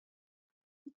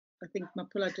 I think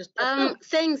Mapula just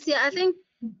thanks. Yeah, I think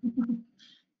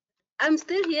I'm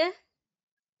still here.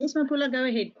 Yes, Mapula, go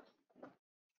ahead.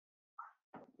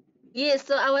 Yes,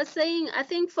 so I was saying, I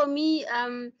think for me,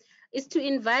 is to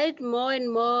invite more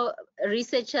and more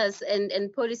researchers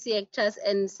and policy actors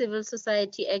and civil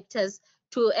society actors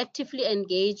to actively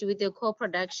engage with the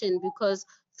co-production, because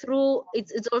through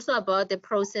it's also about the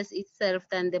process itself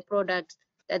than the product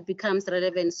that becomes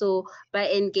relevant. So by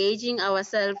engaging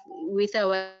ourselves with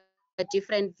our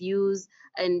different views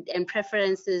and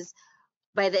preferences,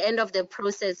 by the end of the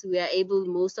process, we are able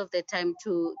most of the time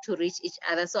to reach each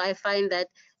other. So I find that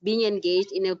being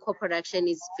engaged in a co-production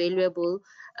is valuable.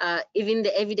 Even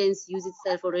the evidence use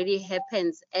itself already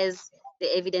happens as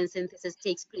the evidence synthesis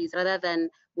takes place, rather than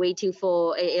waiting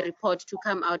for a report to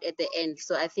come out at the end.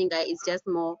 So I think it's just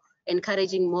more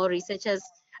encouraging more researchers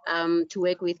to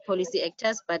work with policy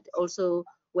actors, but also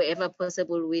wherever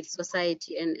possible with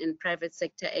society and private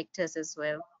sector actors as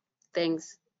well.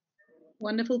 Thanks.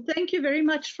 Wonderful. Thank you very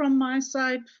much from my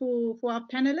side for our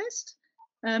panelists.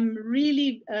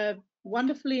 Really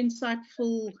wonderfully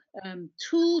insightful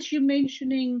tools you're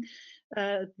mentioning,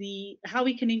 how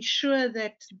we can ensure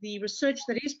that the research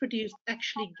that is produced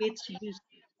actually gets used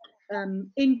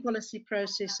in policy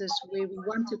processes where we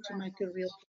want it to make a real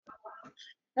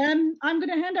difference. I'm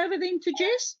going to hand over then to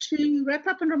Jess to wrap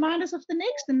up and remind us of the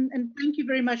next, and thank you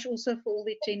very much also for all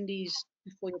the attendees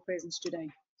for your presence today.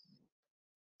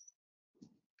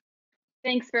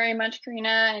 Thanks very much,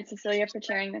 Karina and Cecilia, for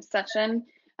chairing this session.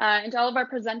 And to all of our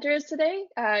presenters today,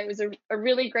 it was a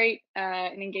really great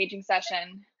and engaging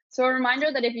session. So a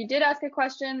reminder that if you did ask a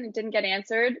question and didn't get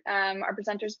answered, our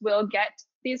presenters will get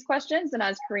these questions. And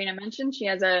as Karina mentioned, she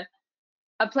has a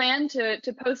plan to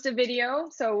post a video,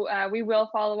 so we will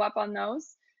follow up on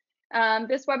those.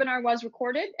 This webinar was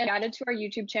recorded and added to our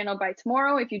YouTube channel by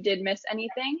tomorrow if you did miss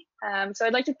anything. So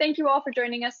I'd like to thank you all for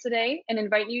joining us today and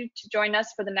invite you to join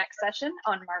us for the next session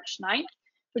on March 9th,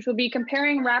 which will be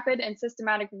comparing rapid and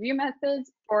systematic review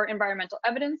methods for environmental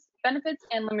evidence, benefits,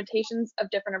 and limitations of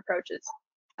different approaches.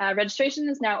 Registration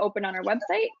is now open on our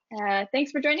website.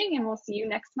 Thanks for joining, and we'll see you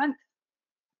next month.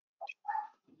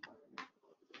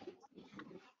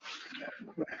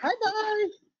 Bye-bye.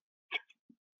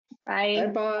 Bye.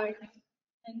 Bye-bye.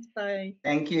 Thanks, bye.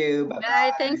 Thank you.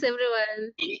 Bye. Thanks,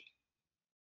 everyone.